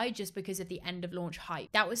 don't buy just because of the end of launch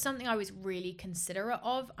hype. That was something I was really considerate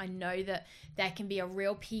of. I know that there can be a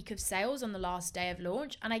real peak of sales on the last day of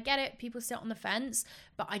launch, and I get it, people sit on the fence,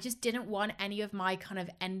 but I just didn't want any of my kind of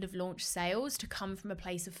end of launch sales to come from a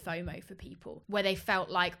place of FOMO for people, where they felt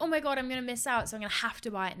like, oh my God, I'm going to miss out, so I'm going to have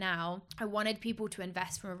to buy it now. I wanted people to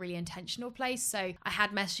invest from a really intentional place. So I had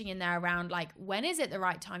messaging in there around like, when is it the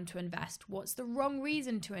right time to invest? What's the wrong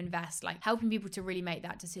reason to invest? Like helping people to really make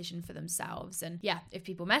that decision for themselves. And yeah, if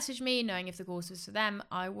people messaged me knowing if the course was for them,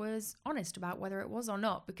 I was honest about whether it was or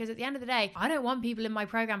not, because at the end of the day, I don't want people in my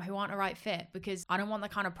program who aren't a right fit, because I don't want the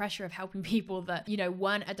kind of pressure of helping people that, you know,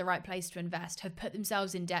 weren't at the right place to invest, have put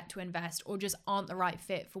themselves in debt to invest, or just aren't the right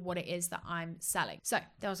fit for what it is that I'm selling. So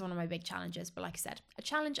that was one of my big challenges, but like I said, a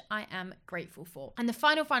challenge I am grateful for. And the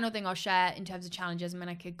final thing I'll share in terms of challenges, I mean,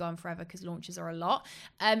 I could go on forever because launches are a lot,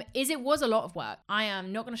 is it was a lot of work. I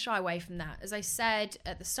am not going to shy away from that. As I said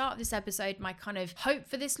at the start of this episode, my kind of hope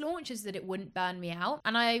for this launch is that it wouldn't burn me out.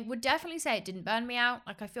 And I would definitely say it didn't burn me out.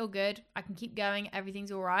 Like I feel good. I can keep going.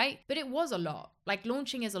 Everything's all right. But it was a lot. Like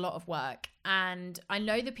launching is a lot of work. And I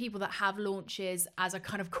know the people that have launches as a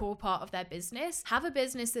kind of core part of their business have a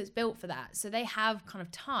business that's built for that. So they have kind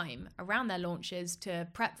of time around their launches to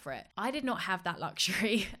prep for it. I did not have that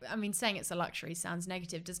luxury. I mean, saying it's a luxury sounds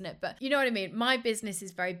negative, doesn't it? But you know what I mean? My business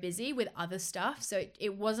is very busy with other stuff. So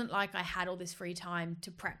it wasn't like I had all this free time to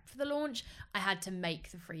prep for the launch. I had to make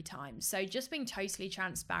the free time. So just being totally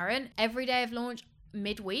transparent, every day of launch,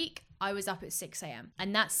 midweek, I was up at 6 a.m.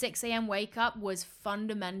 And that 6 a.m. wake up was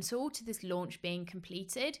fundamental to this launch being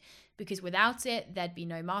completed, because without it, there'd be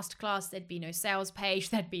no masterclass, there'd be no sales page,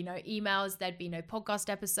 there'd be no emails, there'd be no podcast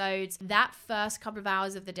episodes. That first couple of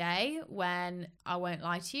hours of the day, when I won't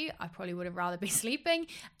lie to you, I probably would have rather been sleeping,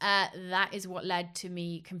 that is what led to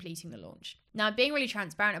me completing the launch. Now, being really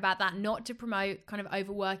transparent about that, not to promote kind of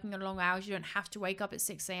overworking on long hours. You don't have to wake up at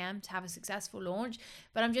 6 a.m. to have a successful launch,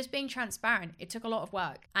 but I'm just being transparent. It took a lot of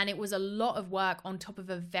work, and it was a lot of work on top of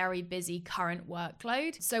a very busy current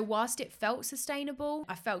workload. So whilst it felt sustainable,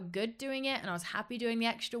 I felt good good doing it and I was happy doing the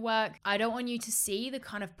extra work. I don't want you to see the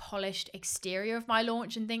kind of polished exterior of my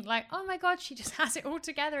launch and think like, oh my God, she just has it all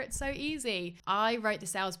together. It's so easy. I wrote the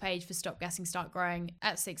sales page for Stop Guessing, Start Growing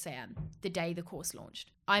at 6 a.m. the day the course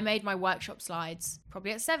launched. I made my workshop slides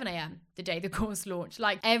probably at 7 a.m. the day the course launched.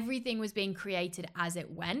 Like everything was being created as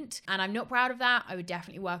it went. And I'm not proud of that. I would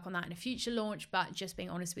definitely work on that in a future launch, but just being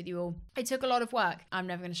honest with you all, it took a lot of work. I'm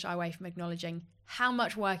never going to shy away from acknowledging how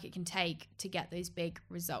much work it can take to get those big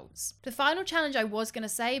results. The final challenge I was going to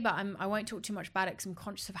say, but I won't talk too much about it because I'm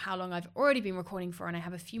conscious of how long I've already been recording for and I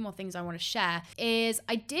have a few more things I want to share, is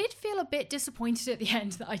I did feel a bit disappointed at the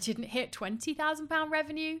end that I didn't hit £20,000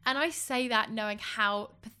 revenue. And I say that knowing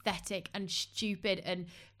how pathetic and stupid and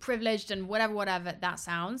privileged and whatever that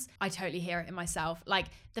sounds. I totally hear it in myself. Like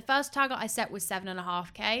the first target I set was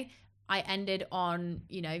 7.5K. I ended on,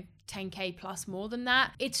 10K plus more than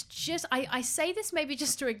that. It's just, I say this maybe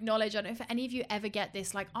just to acknowledge, I don't know if any of you ever get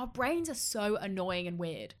this, like our brains are so annoying and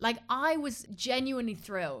weird. Like I was genuinely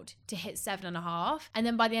thrilled to hit 7.5. And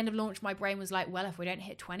then by the end of launch, my brain was like, well, if we don't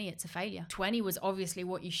hit 20, it's a failure. 20 was obviously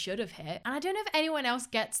what you should have hit. And I don't know if anyone else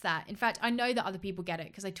gets that. In fact, I know that other people get it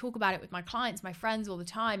because I talk about it with my clients, my friends all the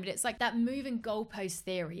time, but it's like that moving goalpost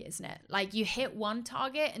theory, isn't it? Like you hit one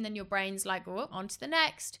target and then your brain's like, oh, on to the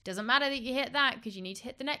next. Doesn't matter that you hit that because you need to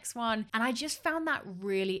hit the next one. And I just found that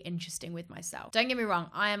really interesting with myself. Don't get me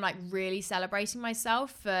wrong, I am like really celebrating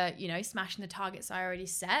myself for, smashing the targets I already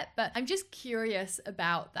set, but I'm just curious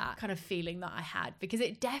about that kind of feeling that I had because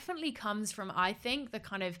it definitely comes from, I think, the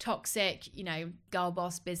kind of toxic, girl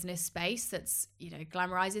boss business space that's,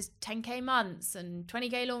 glamorizes 10K months and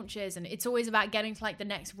 20K launches. And it's always about getting to like the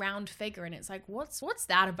next round figure. And it's like, what's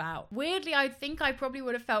that about? Weirdly, I think I probably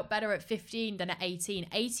would have felt better at 15 than at 18.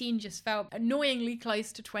 18 just felt annoyingly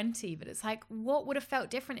close to 20, but it's like, what would have felt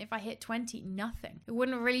different if I hit 20? Nothing. It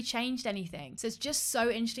wouldn't have really changed anything. So it's just so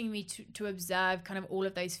interesting to me to observe kind of all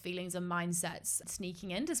of those feelings and mindsets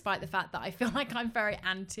sneaking in, despite the fact that I feel like I'm very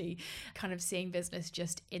anti kind of seeing business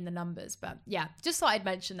just in the numbers. But yeah, just thought I'd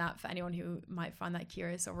mention that for anyone who might find that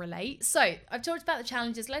curious or relate. So I've talked about the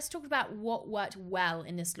challenges. Let's talk about what worked well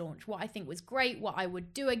in this launch, what I think was great, what I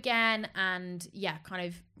would do again, and yeah, kind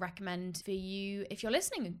of recommend for you if you're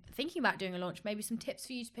listening and thinking about doing a launch, maybe some tips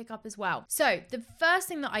for you to pick up as well. So the first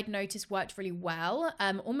thing that I'd noticed worked really well,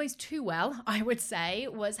 almost too well, I would say,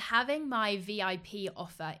 was having my VIP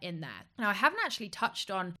offer in there. Now, I haven't actually touched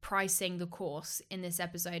on pricing the course in this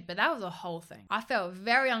episode, but that was a whole thing. I felt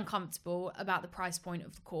very uncomfortable about the price point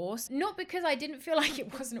of the course, not because I didn't feel like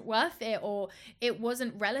it wasn't worth it or it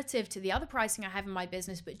wasn't relative to the other pricing I have in my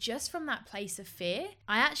business, but just from that place of fear.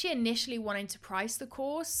 I actually initially wanted to price the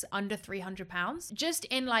course under £300, just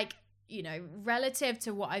in like, relative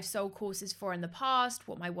to what I've sold courses for in the past,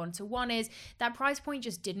 what my one-to-one is, that price point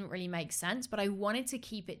just didn't really make sense, but I wanted to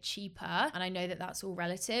keep it cheaper. And I know that that's all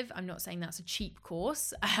relative. I'm not saying that's a cheap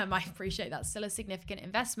course. I appreciate that's still a significant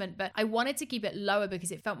investment, but I wanted to keep it lower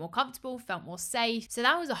because it felt more comfortable, felt more safe. So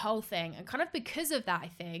that was a whole thing. And kind of because of that, I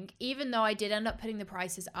think, even though I did end up putting the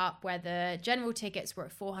prices up where the general tickets were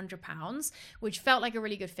at £400, which felt like a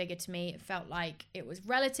really good figure to me, it felt like it was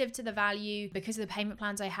relative to the value because of the payment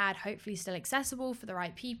plans I had, hopefully still accessible for the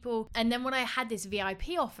right people. And then when I had this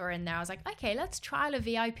VIP offer in there, I was like, okay, let's trial a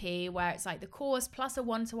VIP where it's like the course plus a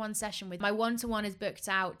one-to-one session. With my one-to-one is booked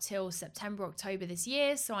out till September, October this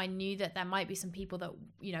year. So I knew that there might be some people that,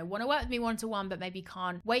 want to work with me one-to-one, but maybe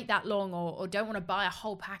can't wait that long or don't want to buy a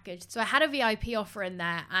whole package. So I had a VIP offer in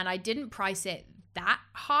there and I didn't price it that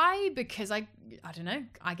high because I don't know,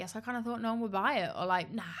 I guess I kind of thought no one would buy it, or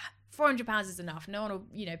like, nah, £400 is enough. No one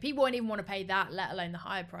will, people won't even want to pay that, let alone the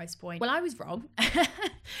higher price point. Well, I was wrong.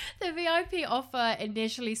 The VIP offer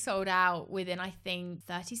initially sold out within, I think,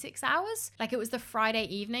 36 hours. Like it was the Friday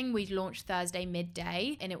evening. We'd launched Thursday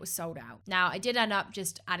midday and it was sold out. Now, I did end up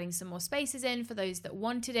just adding some more spaces in for those that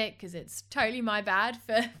wanted it because it's totally my bad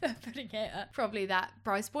for putting it at probably that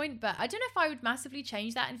price point. But I don't know if I would massively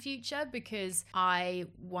change that in future because I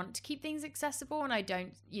want to keep things accessible and I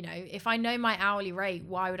don't, if I know my hourly rate,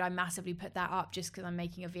 why would I massively put that up just because I'm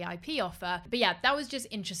making a VIP offer? But yeah, that was just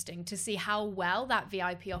interesting to see how well that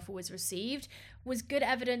VIP offer was received. Was good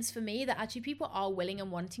evidence for me that actually people are willing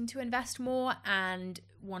and wanting to invest more. And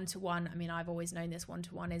one-to-one, I mean, I've always known this,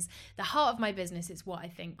 one-to-one is the heart of my business. It's what I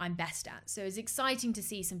think I'm best at. So it's exciting to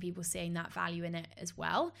see some people seeing that value in it as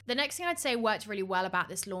well. The next thing I'd say worked really well about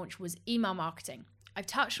this launch was email marketing. I've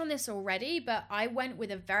touched on this already, but I went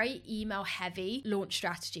with a very email heavy launch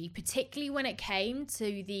strategy, particularly when it came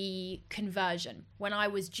to the conversion. When I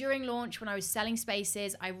was during launch, when I was selling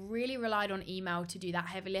spaces, I really relied on email to do that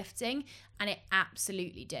heavy lifting, and it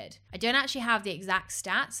absolutely did. I don't actually have the exact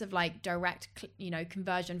stats of like direct,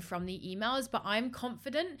 conversion from the emails, but I'm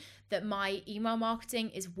confident that my email marketing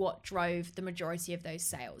is what drove the majority of those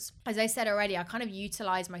sales. As I said already, I kind of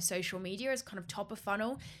utilize my social media as kind of top of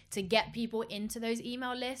funnel to get people into those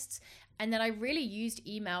email lists. And then I really used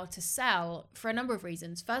email to sell for a number of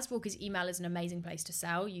reasons. First of all, because email is an amazing place to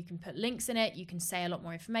sell. You can put links in it. You can say a lot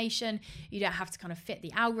more information. You don't have to kind of fit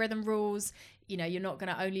the algorithm rules. You're not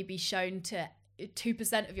going to only be shown to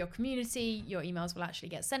 2% of your community. Your emails will actually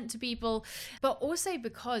get sent to people. But also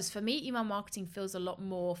because for me, email marketing feels a lot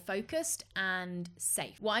more focused and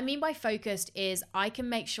safe. What I mean by focused is I can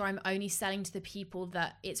make sure I'm only selling to the people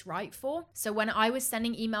that it's right for. So when I was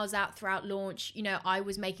sending emails out throughout launch, I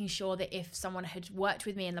was making sure that if someone had worked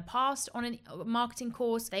with me in the past on a marketing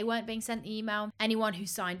course, they weren't being sent the email. Anyone who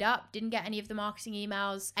signed up didn't get any of the marketing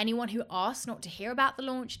emails. Anyone who asked not to hear about the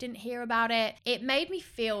launch didn't hear about it. It made me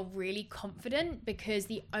feel really confident because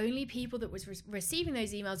the only people that was receiving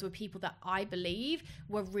those emails were people that I believe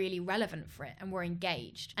were really relevant for it and were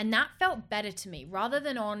engaged. And that felt better to me rather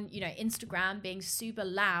than on, Instagram being super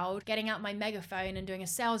loud, getting out my megaphone and doing a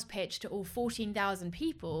sales pitch to all 14,000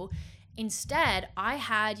 people. Instead, I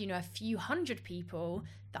had, a few hundred people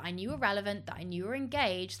that I knew were relevant, that I knew were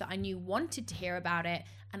engaged, that I knew wanted to hear about it,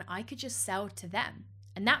 and I could just sell to them.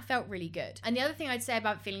 And that felt really good. And the other thing I'd say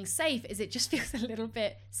about feeling safe is it just feels a little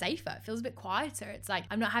bit safer. It feels a bit quieter. It's like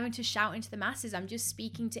I'm not having to shout into the masses. I'm just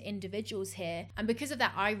speaking to individuals here. And because of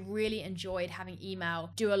that, I really enjoyed having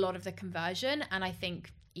email do a lot of the conversion. And I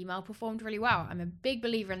think email performed really well. I'm a big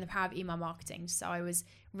believer in the power of email marketing. So I was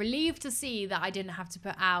relieved to see that I didn't have to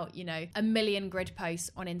put out, a million grid posts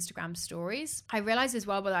on Instagram stories. I realized as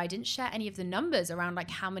well, but I didn't share any of the numbers around like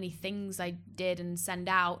how many things I did and send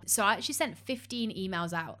out. So I actually sent 15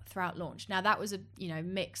 emails out throughout launch. Now that was a,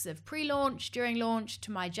 mix of pre-launch, during launch,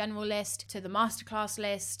 to my general list, to the masterclass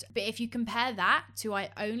list. But if you compare that to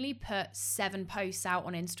I only put 7 posts out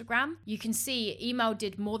on Instagram, you can see email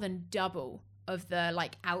did more than double of the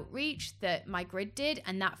outreach that my grid did,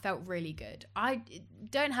 and that felt really good. I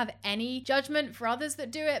don't have any judgment for others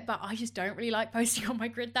that do it, but I just don't really like posting on my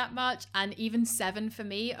grid that much, and even 7 for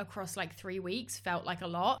me across 3 weeks felt like a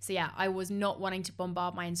lot. So yeah, I was not wanting to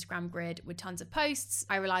bombard my Instagram grid with tons of posts.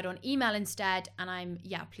 I relied on email instead, and I'm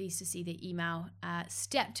pleased to see that email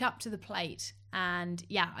stepped up to the plate. And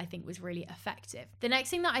I think was really effective. The next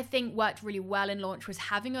thing that I think worked really well in launch was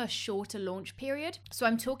having a shorter launch period. So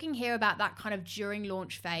I'm talking here about that kind of during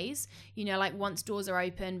launch phase, once doors are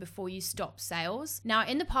open before you stop sales. Now,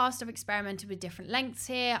 in the past, I've experimented with different lengths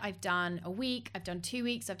here. I've done a week, I've done 2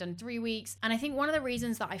 weeks, I've done 3 weeks. And I think one of the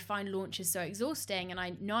reasons that I find launches so exhausting, and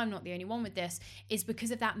I know I'm not the only one with this, is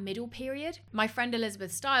because of that middle period. My friend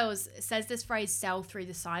Elizabeth Stiles says this phrase, sell through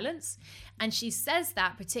the silence. And she says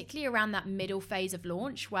that particularly around that middle phase of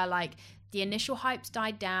launch where the initial hype's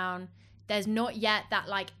died down, there's not yet that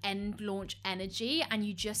end launch energy, and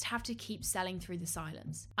you just have to keep selling through the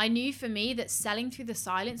silence. I knew for me that selling through the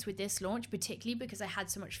silence with this launch, particularly because I had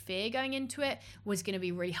so much fear going into it, was going to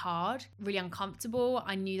be really hard, really uncomfortable.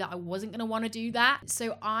 I knew that I wasn't going to want to do that.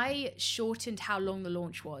 So I shortened how long the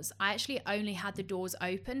launch was. I actually only had the doors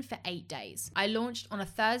open for 8 days. I launched on a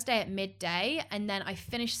Thursday at midday, and then I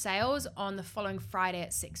finished sales on the following Friday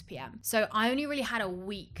at 6 p.m. So I only really had a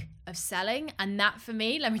week of selling, and that for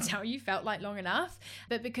me, let me tell you, felt like long enough.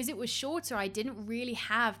 But because it was shorter, I didn't really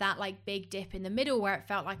have that big dip in the middle where it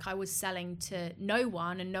felt like I was selling to no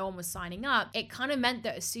one and no one was signing up. It kind of meant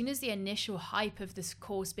that as soon as the initial hype of this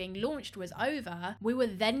course being launched was over, we were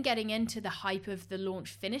then getting into the hype of the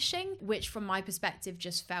launch finishing, which from my perspective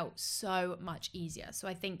just felt so much easier. So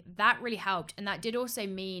I think that really helped, and that did also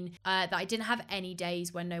mean that I didn't have any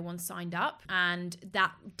days when no one signed up, and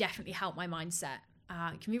that definitely helped my mindset.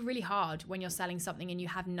 It can be really hard when you're selling something and you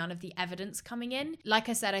have none of the evidence coming in. Like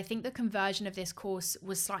I said, I think the conversion of this course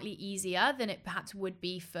was slightly easier than it perhaps would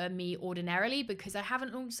be for me ordinarily because I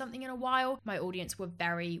haven't launched something in a while. My audience were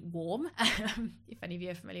very warm. If any of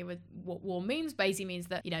you are familiar with what warm means, basically means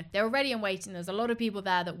that, they're already in waiting. There's a lot of people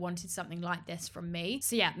there that wanted something like this from me.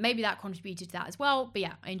 So maybe that contributed to that as well. But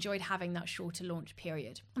I enjoyed having that shorter launch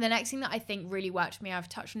period. The next thing that I think really worked for me, I've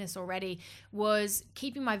touched on this already, was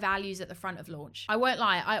keeping my values at the front of launch. I won't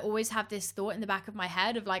lie, I always have this thought in the back of my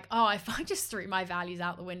head of like, oh, if I just threw my values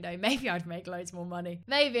out the window, maybe I'd make loads more money.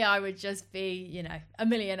 Maybe I would just be, a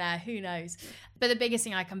millionaire, who knows? But the biggest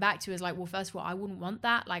thing I come back to is like, well, first of all, I wouldn't want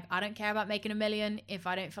that. Like, I don't care about making $1 million if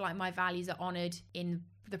I don't feel like my values are honored in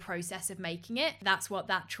the process of making it. That's what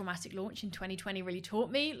that traumatic launch in 2020 really taught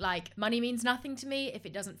me. Like, money means nothing to me if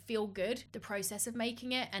it doesn't feel good, the process of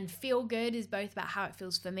making it. And feel good is both about how it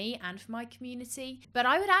feels for me and for my community. But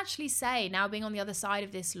I would actually say, now being on the other side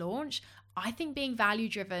of this launch, I think being value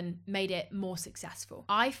driven made it more successful.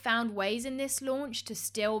 I found ways in this launch to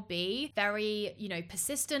still be very,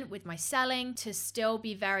 persistent with my selling, to still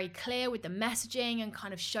be very clear with the messaging and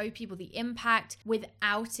kind of show people the impact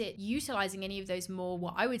without it utilizing any of those more,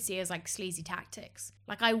 what I would see as like sleazy tactics.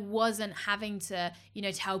 Like, I wasn't having to,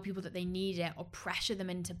 tell people that they need it or pressure them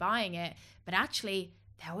into buying it, but actually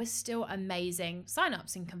there was still amazing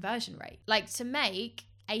signups and conversion rate. Like, to make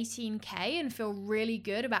 18K and feel really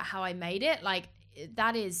good about how I made it, like,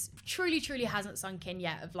 that is truly hasn't sunk in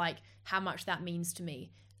yet of like how much that means to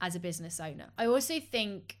me as a business owner. I also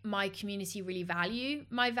think my community really value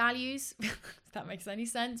my values, if that makes any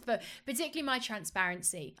sense, but particularly my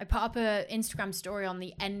transparency. I put up an Instagram story on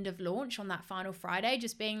the end of launch on that final Friday,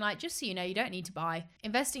 just being like, just so you know, you don't need to buy.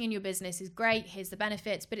 Investing in your business is great. Here's the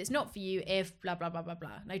benefits, but it's not for you if blah, blah, blah, blah,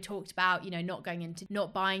 blah. And I talked about,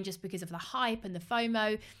 not buying just because of the hype and the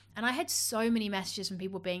FOMO. And I had so many messages from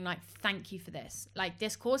people being like, thank you for this. Like,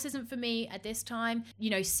 this course isn't for me at this time.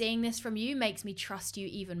 Seeing this from you makes me trust you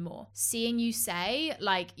even more. Seeing you say,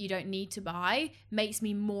 like, you don't need to buy makes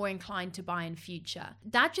me more inclined to buy in future.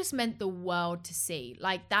 That just meant the world to see.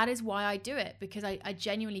 Like, that is why I do it, because I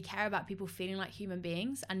genuinely care about people feeling like human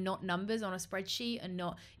beings and not numbers on a spreadsheet and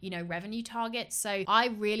not, revenue targets. So I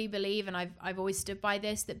really believe, and I've always stood by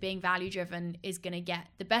this, that being value driven is going to get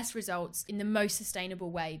the best results in the most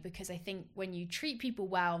sustainable way. Because I think when you treat people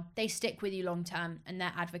well, they stick with you long term and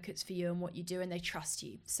they're advocates for you and what you do and they trust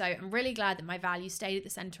you. So I'm really glad that my values stayed at the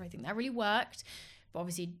center. I think that really worked. But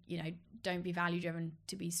obviously, don't be value driven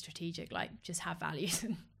to be strategic. Like, just have values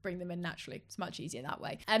and bring them in naturally. It's much easier that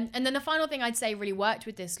way. And then the final thing I'd say really worked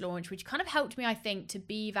with this launch, which kind of helped me, I think, to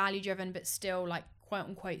be value driven, but still like quote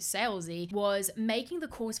unquote salesy, was making the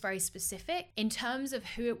course very specific in terms of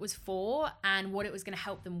who it was for and what it was going to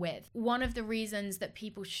help them with. One of the reasons that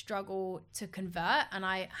people struggle to convert, and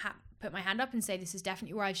I put my hand up and say this is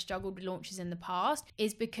definitely where I've struggled with launches in the past,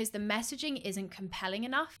 is because the messaging isn't compelling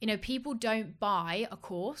enough. People don't buy a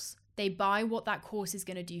course. They buy what that course is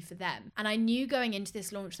going to do for them. And I knew going into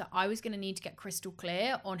this launch that I was going to need to get crystal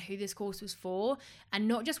clear on who this course was for, and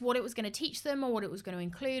not just what it was going to teach them or what it was going to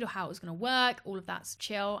include or how it was going to work. All of that's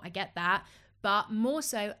chill. I get that. But more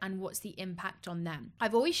so, and what's the impact on them?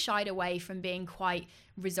 I've always shied away from being quite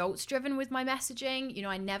results driven with my messaging.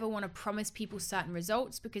 I never want to promise people certain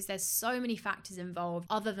results because there's so many factors involved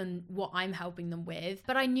other than what I'm helping them with.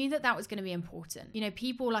 But I knew that that was going to be important.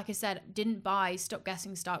 People, like I said, didn't buy Stop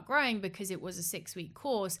Guessing, Start Growing because it was a 6-week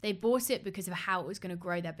course. They bought it because of how it was going to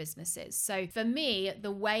grow their businesses. So for me,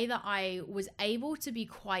 the way that I was able to be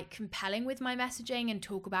quite compelling with my messaging and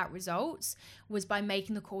talk about results was by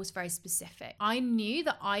making the course very specific. I knew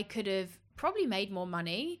that I could have probably made more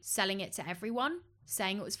money selling it to everyone,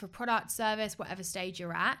 saying it was for product, service, whatever stage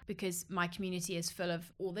you're at, because my community is full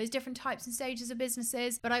of all those different types and stages of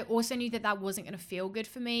businesses. But I also knew that that wasn't going to feel good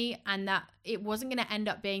for me and that it wasn't going to end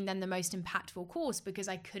up being then the most impactful course because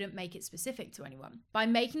I couldn't make it specific to anyone. By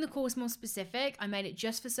making the course more specific, I made it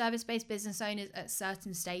just for service-based business owners at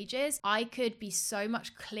certain stages. I could be so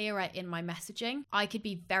much clearer in my messaging. I could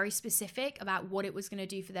be very specific about what it was going to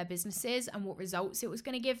do for their businesses and what results it was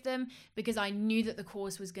going to give them because I knew that the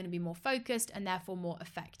course was going to be more focused and therefore more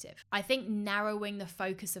effective. I think narrowing the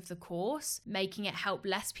focus of the course, making it help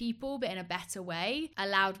less people but in a better way,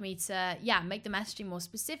 allowed me to make the messaging more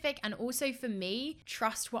specific and also for me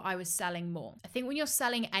trust what I was selling more. I think when you're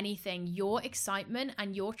selling anything, your excitement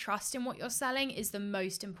and your trust in what you're selling is the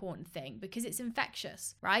most important thing because it's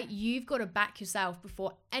infectious, right? You've got to back yourself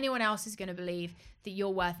before anyone else is going to believe that you're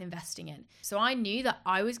worth investing in. So I knew that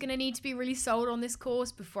I was going to need to be really sold on this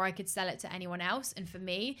course before I could sell it to anyone else. And for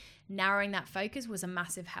me, narrowing that focus was a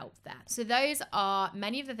massive help there. So those are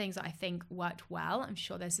many of the things that I think worked well. I'm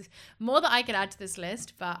sure there's more that I could add to this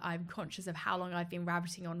list, but I'm conscious of how long I've been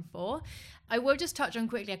rabbiting on for. I will just touch on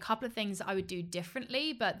quickly a couple of things that I would do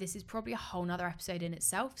differently, but this is probably a whole nother episode in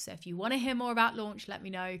itself. So if you want to hear more about launch, let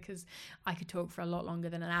me know because I could talk for a lot longer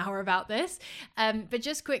than an hour about this. But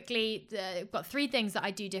just quickly, I've got 3 things that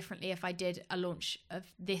I do differently if I did a launch of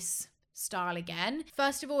this style again.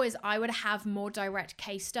 First of all is I would have more direct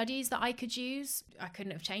case studies that I could use. I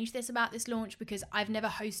couldn't have changed this about this launch because I've never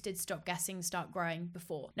hosted Stop Guessing, Start Growing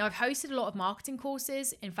before. Now I've hosted a lot of marketing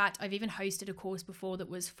courses. In fact, I've even hosted a course before that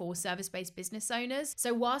was for service-based business owners.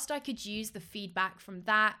 So whilst I could use the feedback from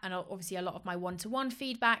that and obviously a lot of my one-to-one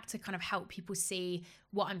feedback to kind of help people see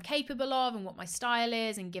what I'm capable of and what my style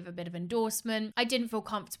is and give a bit of endorsement, I didn't feel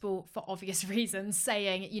comfortable, for obvious reasons,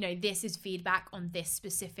 saying, this is feedback on this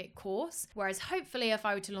specific course. Whereas hopefully if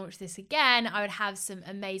I were to launch this again, I would have some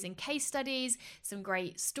amazing case studies, some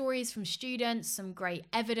great stories from students, some great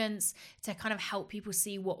evidence to kind of help people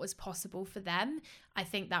see what was possible for them. I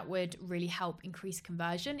think that would really help increase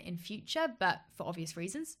conversion in future, but for obvious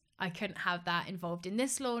reasons, I couldn't have that involved in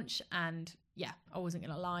this launch. And yeah, I wasn't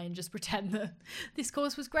going to lie and just pretend that this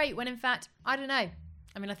course was great when in fact, I don't know.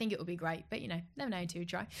 I mean, I think it will be great, but never know until you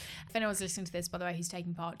try. If anyone's listening to this, by the way, who's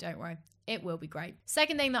taking part, don't worry. It will be great.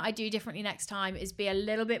 Second thing that I do differently next time is be a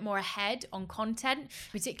little bit more ahead on content,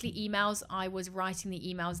 particularly emails. I was writing the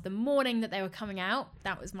emails the morning that they were coming out.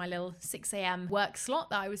 That was my little 6 a.m. work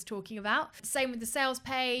slot that I was talking about. Same with the sales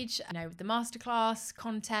page, with the masterclass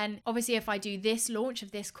content. Obviously, if I do this launch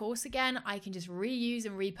of this course again, I can just reuse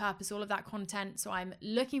and repurpose all of that content. So I'm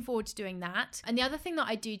looking forward to doing that. And the other thing that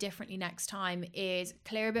I do differently next time is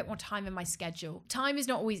clear a bit more time in my schedule. Time is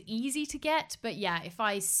not always easy to get, but yeah, if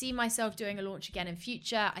I see myself doing a launch again in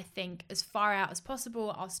future, I think as far out as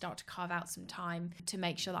possible, I'll start to carve out some time to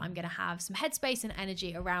make sure that I'm going to have some headspace and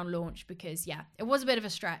energy around launch because yeah, it was a bit of a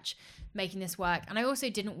stretch making this work. And I also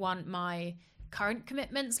didn't want my current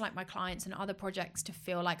commitments, like my clients and other projects, to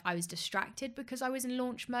feel like I was distracted because I was in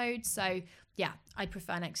launch mode. So yeah, I'd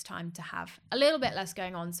prefer next time to have a little bit less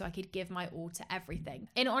going on so I could give my all to everything.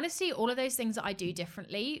 In honesty, all of those things that I do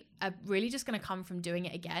differently are really just going to come from doing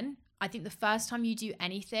it again. I think the first time you do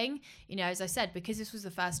anything, as I said, because this was the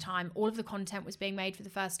first time, all of the content was being made for the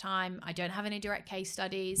first time. I don't have any direct case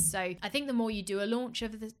studies. So I think the more you do a launch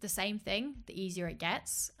of the same thing, the easier it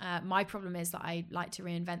gets. My problem is that I like to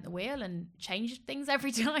reinvent the wheel and change things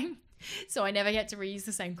every time. So I never get to reuse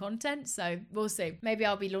the same content. So we'll see. Maybe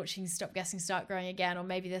I'll be launching Stop Guessing, Start Growing again, or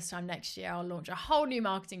maybe this time next year I'll launch a whole new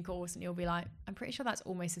marketing course and you'll be like, I'm pretty sure that's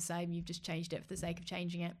almost the same. You've just changed it for the sake of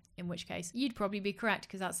changing it, in which case you'd probably be correct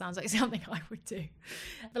because that sounds like something I would do.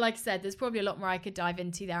 But like I said, there's probably a lot more I could dive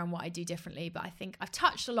into there and what I do differently. But I think I've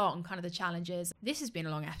touched a lot on kind of the challenges. This has been a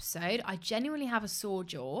long episode. I genuinely have a sore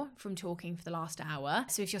jaw from talking for the last hour.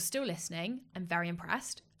 So if you're still listening, I'm very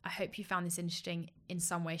impressed. I hope you found this interesting in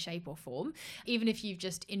some way, shape or form. Even if you've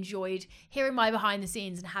just enjoyed hearing my behind the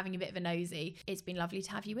scenes and having a bit of a nosy, it's been lovely to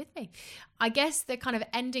have you with me. I guess the kind of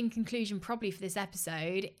ending conclusion probably for this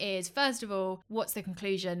episode is, first of all, what's the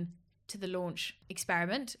conclusion to the launch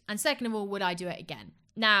experiment? And second of all, would I do it again?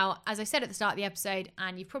 Now, as I said at the start of the episode,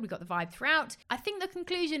 and you've probably got the vibe throughout, I think the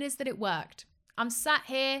conclusion is that it worked. I'm sat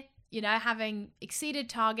here having exceeded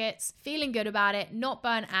targets, feeling good about it, not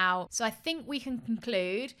burnt out. So I think we can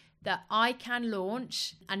conclude that I can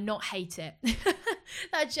launch and not hate it.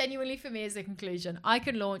 That genuinely for me is the conclusion. I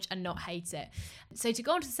can launch and not hate it. So to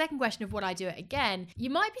go on to the second question of would I do it again, you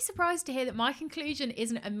might be surprised to hear that my conclusion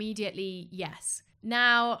isn't immediately yes.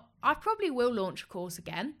 Now, I probably will launch a course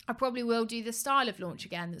again. I probably will do the style of launch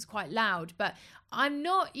again that's quite loud, but I'm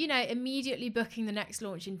not, immediately booking the next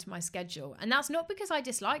launch into my schedule. And that's not because I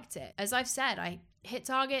disliked it. As I've said, I hit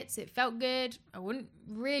targets, it felt good. I wouldn't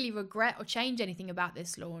really regret or change anything about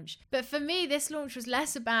this launch. But for me, this launch was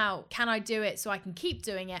less about can I do it so I can keep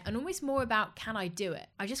doing it, and almost more about can I do it?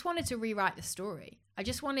 I just wanted to rewrite the story. I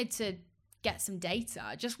just wanted to get some data.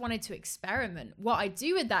 I just wanted to experiment. What I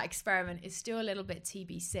do with that experiment is still a little bit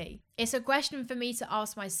TBC. It's a question for me to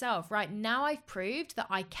ask myself, right? Now I've proved that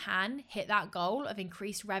I can hit that goal of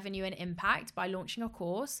increased revenue and impact by launching a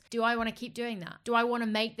course. Do I want to keep doing that? Do I want to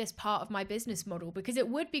make this part of my business model? Because it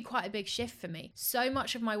would be quite a big shift for me. So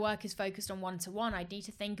much of my work is focused on one-to-one. I need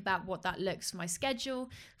to think about what that looks for my schedule,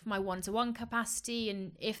 for my one-to-one capacity,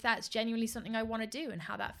 and if that's genuinely something I want to do and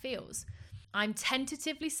how that feels. I'm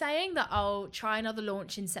tentatively saying that I'll try another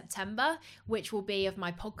launch in September, which will be of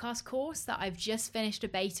my podcast course that I've just finished a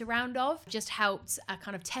beta round of. Just helped a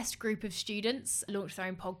kind of test group of students launch their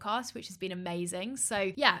own podcast, which has been amazing.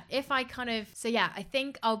 So yeah, I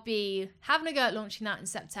think I'll be having a go at launching that in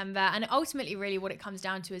September. And ultimately, really what it comes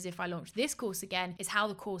down to is if I launch this course again, is how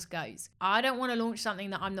the course goes. I don't want to launch something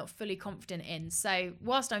that I'm not fully confident in. So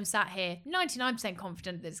whilst I'm sat here 99%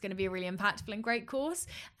 confident that it's going to be a really impactful and great course,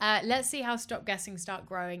 let's see how Stop Guessing, Start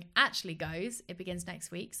Growing actually goes. It begins next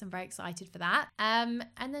week, so I'm very excited for that. And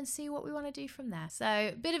then see what we want to do from there. So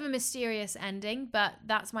a bit of a mysterious ending, but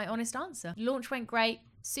that's my honest answer. Launch went great.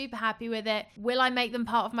 super happy with it. Will I make them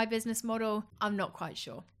part of my business model? I'm not quite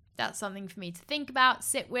sure. That's something for me to think about,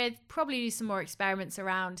 sit with, probably do some more experiments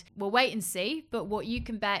around. We'll wait and see, but what you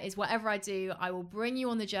can bet is whatever I do, I will bring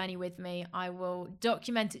you on the journey with me. I will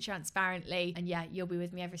document it transparently. And yeah, you'll be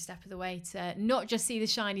with me every step of the way to not just see the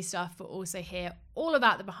shiny stuff, but also hear all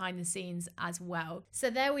about the behind the scenes as well.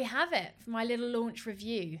 So there we have it for my little launch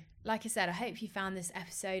review. Like I said, I hope you found this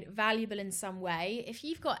episode valuable in some way. If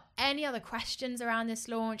you've got any other questions around this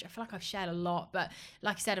launch, I feel like I've shared a lot, but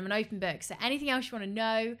like I said, I'm an open book. So anything else you want to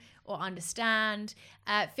know or understand,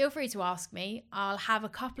 feel free to ask me. I'll have a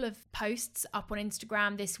couple of posts up on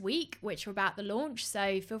Instagram this week, which are about the launch.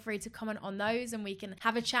 So feel free to comment on those and we can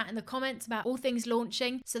have a chat in the comments about all things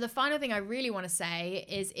launching. So the final thing I really want to say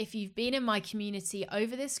is if you've been in my community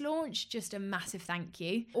over this launch, just a massive thank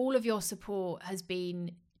you. All of your support has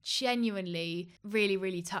been genuinely really,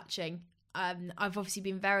 really touching. I've obviously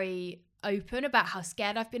been very open about how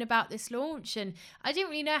scared I've been about this launch, and I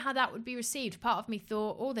didn't really know how that would be received. Part of me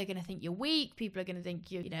thought, oh, they're going to think you're weak. People are going to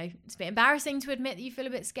think you know, it's a bit embarrassing to admit that you feel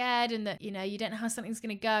a bit scared and that, you know, you don't know how something's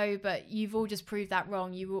going to go, but you've all just proved that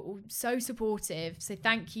wrong. You were all so supportive. So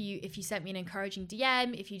thank you if you sent me an encouraging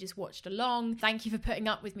DM, if you just watched along. Thank you for putting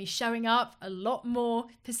up with me showing up a lot more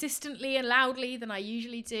persistently and loudly than I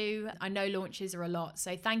usually do. I know launches are a lot,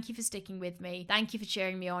 so thank you for sticking with me. Thank you for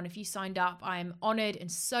cheering me on. If you signed up, I am honored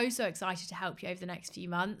and so excited to help you over the next few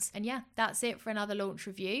months. And yeah, that's it for another launch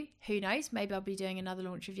review. Who knows? Maybe I'll be doing another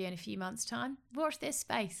launch review in a few months' time. Watch this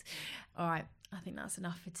space. All right, I think that's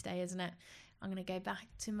enough for today, isn't it? I'm going to go back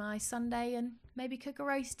to my Sunday and maybe cook a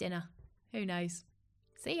roast dinner. Who knows?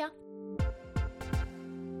 See ya.